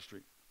other side of the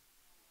street.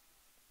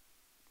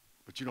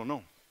 But you don't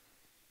know.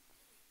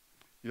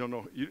 You don't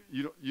know.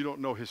 You don't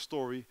know his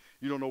story.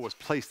 You don't know what's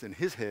placed in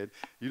his head.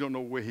 You don't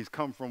know where he's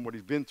come from, what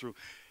he's been through.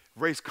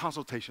 Race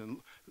consultation.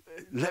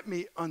 Let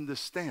me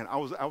understand. I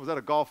was at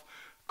a golf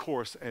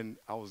course, and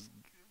I was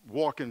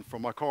walking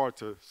from my car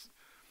to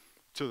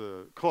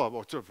the club,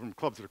 or from the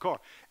club to the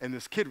car, and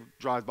this kid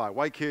drives by,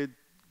 white kid,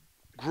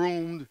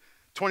 groomed,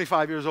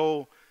 25 years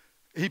old.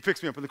 He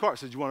picks me up in the car.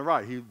 Says, "You want to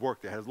ride?" He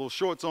worked there. Has little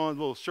shorts on,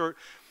 little shirt.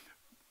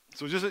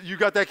 So just, you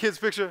got that kid's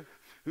picture,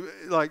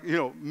 like, you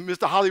know,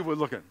 Mr. Hollywood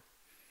looking.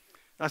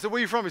 I said,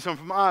 where you from? He said, I'm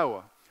from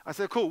Iowa. I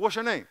said, cool, what's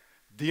your name?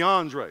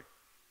 DeAndre.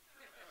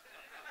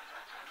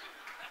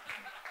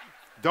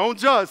 Don't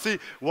judge. See,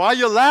 why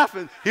you're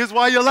laughing, here's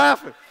why you're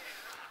laughing.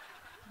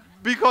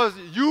 Because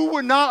you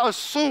would not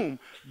assume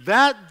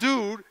that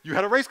dude, you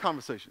had a race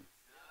conversation.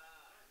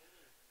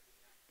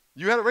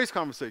 You had a race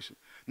conversation.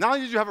 Not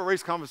only did you have a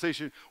race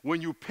conversation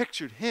when you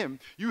pictured him,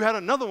 you had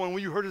another one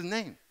when you heard his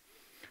name.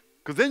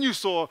 Because then you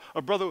saw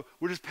a brother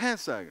with his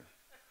pants sagging.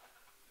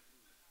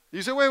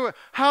 You said, wait,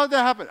 how did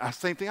that happen?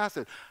 Same thing I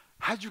said.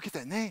 How did you get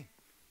that name?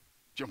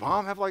 Did your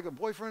mom have like a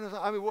boyfriend or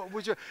something? I mean, what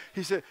was your,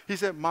 he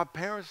said, my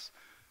parents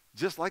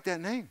just like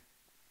that name.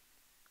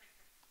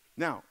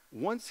 Now,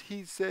 once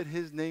he said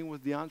his name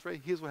was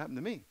DeAndre, here's what happened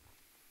to me.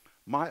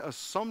 My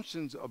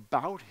assumptions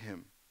about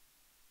him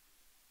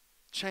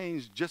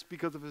changed just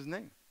because of his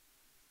name.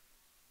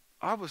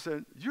 I was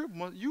saying,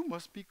 you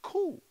must be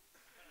cool.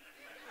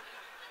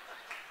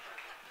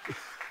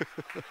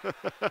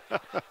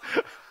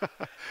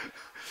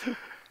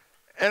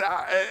 And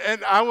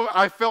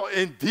I felt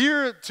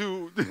endeared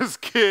to this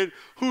kid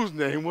whose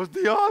name was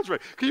DeAndre.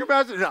 Can you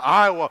imagine in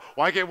Iowa,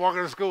 white kid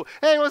walking to school,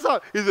 hey, what's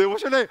up? He said,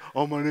 what's your name?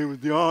 Oh, my name is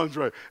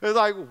DeAndre. It's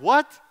like,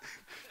 what?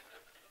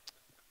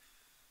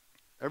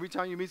 Every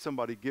time you meet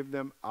somebody, give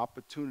them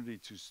opportunity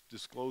to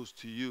disclose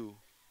to you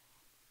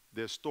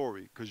their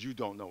story, because you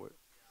don't know it.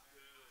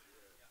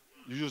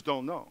 You just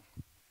don't know.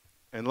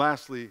 And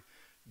lastly,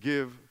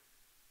 give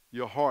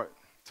your heart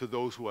to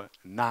those who are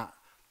not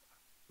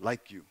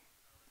like you.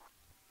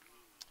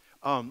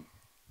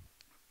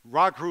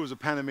 Rod Carew is a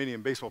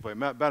Panamanian baseball player.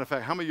 Matter of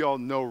fact, how many of y'all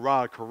know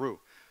Rod Carew?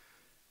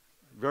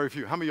 Very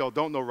few. How many of y'all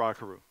don't know Rod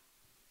Carew?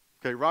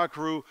 Okay, Rod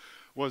Carew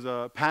was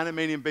a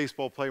Panamanian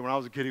baseball player. When I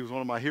was a kid, he was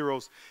one of my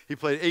heroes. He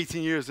played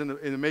 18 years in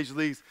the major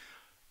leagues.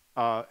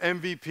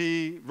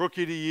 MVP,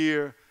 Rookie of the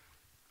Year,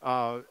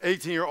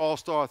 18-year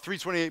All-Star,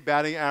 328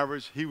 batting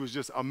average. He was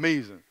just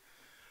amazing.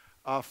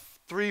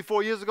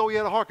 3-4 years ago, he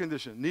had a heart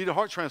condition, needed a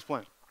heart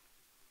transplant,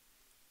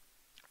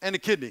 and a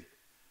kidney.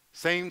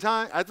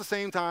 At the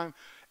same time,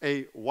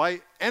 a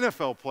white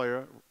NFL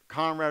player,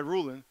 Conrad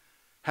Rulin,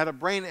 had a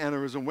brain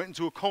aneurysm, went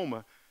into a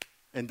coma,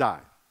 and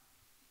died.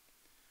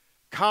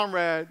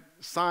 Conrad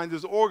signed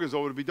his organs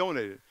over to be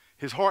donated.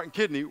 His heart and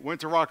kidney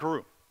went to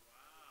Rockaroo.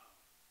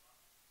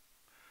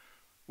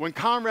 When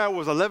Conrad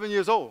was 11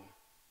 years old,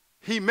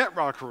 he met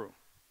Rockaroo.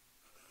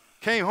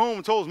 Came home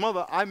and told his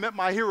mother, I met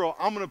my hero.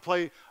 I'm going to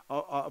play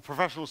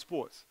professional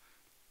sports.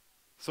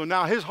 So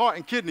now his heart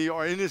and kidney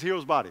are in his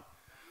hero's body.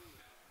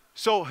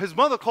 So his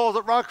mother calls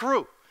up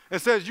Rockaroo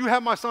and says, you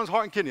have my son's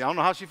heart and kidney. I don't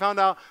know how she found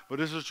out, but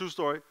this is a true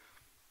story.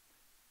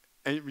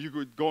 And you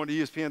could go on to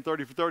ESPN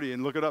 30 for 30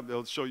 and look it up.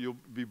 They'll show you'll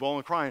be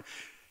bawling crying.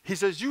 He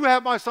says, you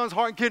have my son's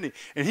heart and kidney.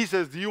 And he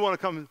says, do you want to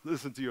come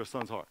listen to your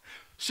son's heart?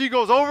 She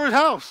goes over his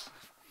house,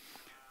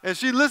 and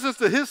she listens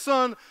to his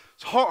son,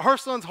 her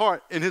son's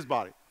heart in his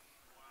body.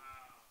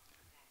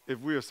 If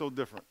we are so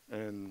different,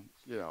 and,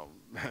 you know,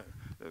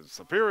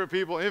 superior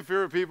people,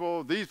 inferior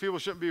people, these people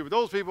shouldn't be with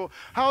those people,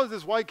 how is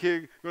this white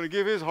kid going to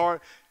give his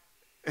heart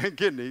and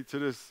kidney to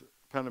this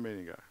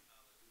Panamanian guy?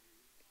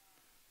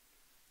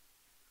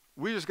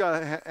 We just got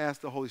to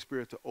ask the Holy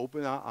Spirit to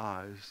open our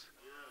eyes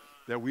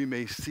that we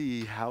may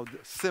see how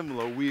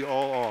similar we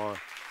all are.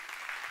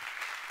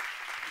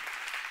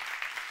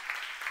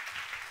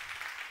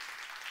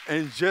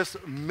 And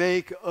just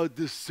make a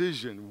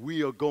decision.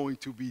 We are going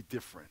to be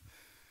different.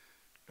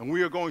 And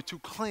we are going to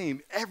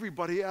claim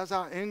everybody as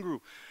our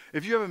in-group.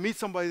 If you ever meet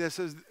somebody that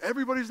says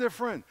everybody's their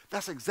friend,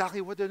 that's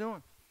exactly what they're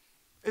doing.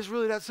 It's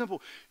really that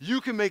simple. You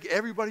can make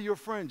everybody your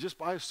friend just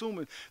by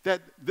assuming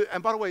that,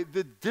 and by the way,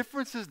 the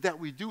differences that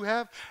we do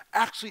have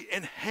actually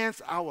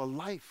enhance our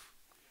life.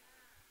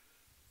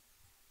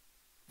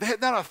 They're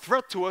not a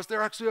threat to us,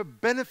 they're actually a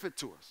benefit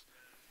to us.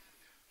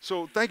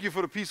 So thank you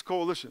for the Peace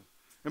Coalition.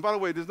 And by the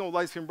way, there's no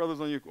light-skinned brothers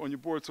on your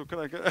board, so can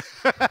I get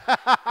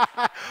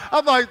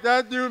I'm like,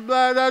 that dude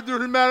black, that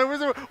dude matter.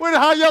 Where the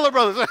hot yellow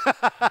brothers?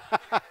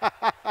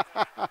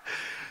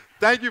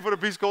 Thank you for the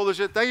Peace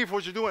Coalition. Thank you for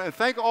what you're doing. And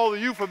thank all of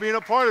you for being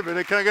a part of it.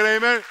 And can I get an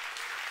amen?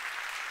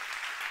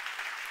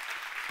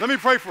 Let me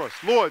pray for us.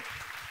 Lord,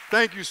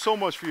 thank you so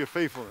much for your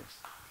faithfulness.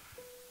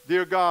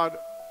 Dear God,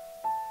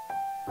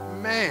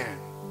 man,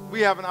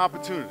 we have an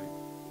opportunity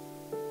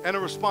and a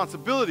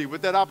responsibility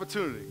with that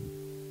opportunity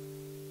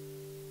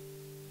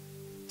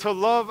to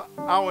love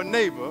our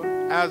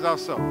neighbor as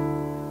ourselves.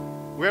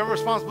 We have a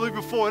responsibility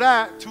before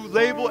that to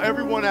label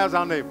everyone as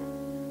our neighbor.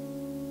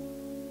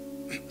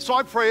 So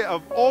I pray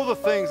of all the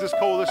things this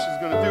coalition is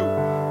going to do,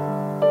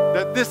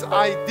 that this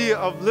idea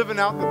of living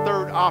out the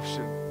third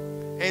option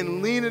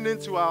and leaning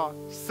into our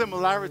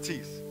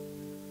similarities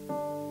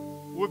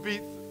would be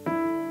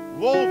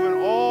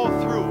woven all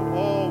through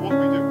all what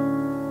we do.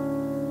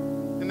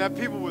 And that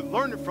people would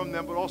learn it from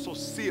them, but also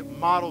see it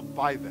modeled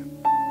by them.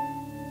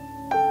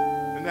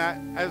 And that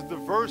as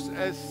diverse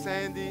as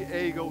San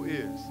Diego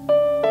is,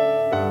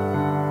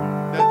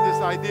 that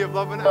this idea of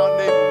loving our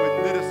neighbor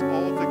would knit us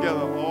all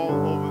together all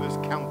over this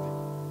county.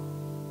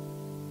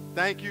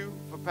 Thank you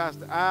for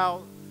Pastor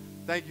Al.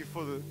 Thank you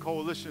for the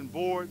coalition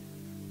board.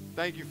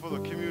 Thank you for the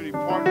community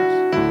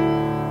partners.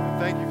 And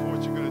thank you for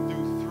what you're going to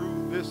do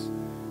through this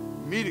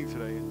meeting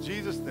today. In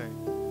Jesus'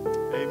 name,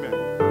 amen.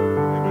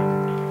 Amen.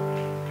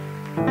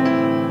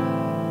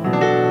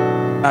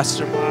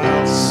 Pastor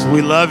Miles,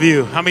 we love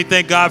you. How many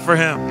thank God for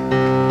him?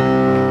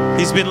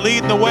 He's been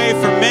leading the way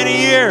for many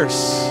years.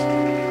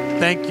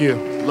 Thank you.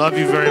 Love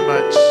you very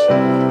much.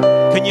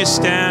 Can you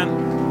stand?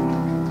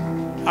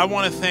 I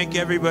want to thank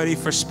everybody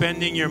for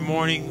spending your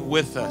morning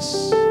with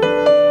us.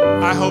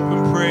 I hope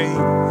and pray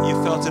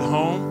you felt at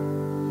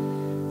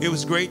home. It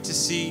was great to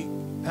see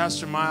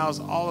Pastor Miles,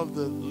 all of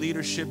the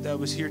leadership that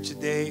was here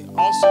today.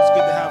 Also, it's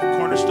good to have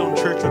Cornerstone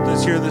Church with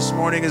us here this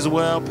morning as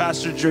well.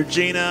 Pastor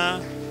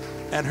Georgina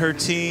and her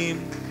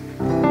team.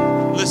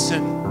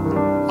 Listen,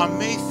 on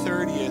May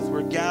 30th,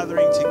 we're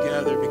gathering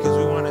together because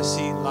we want to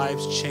see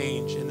lives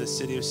change in the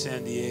city of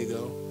San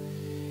Diego.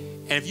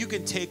 And if you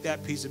can take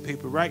that piece of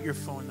paper, write your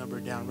phone number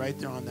down right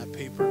there on that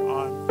paper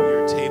on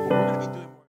your table. We're going to be doing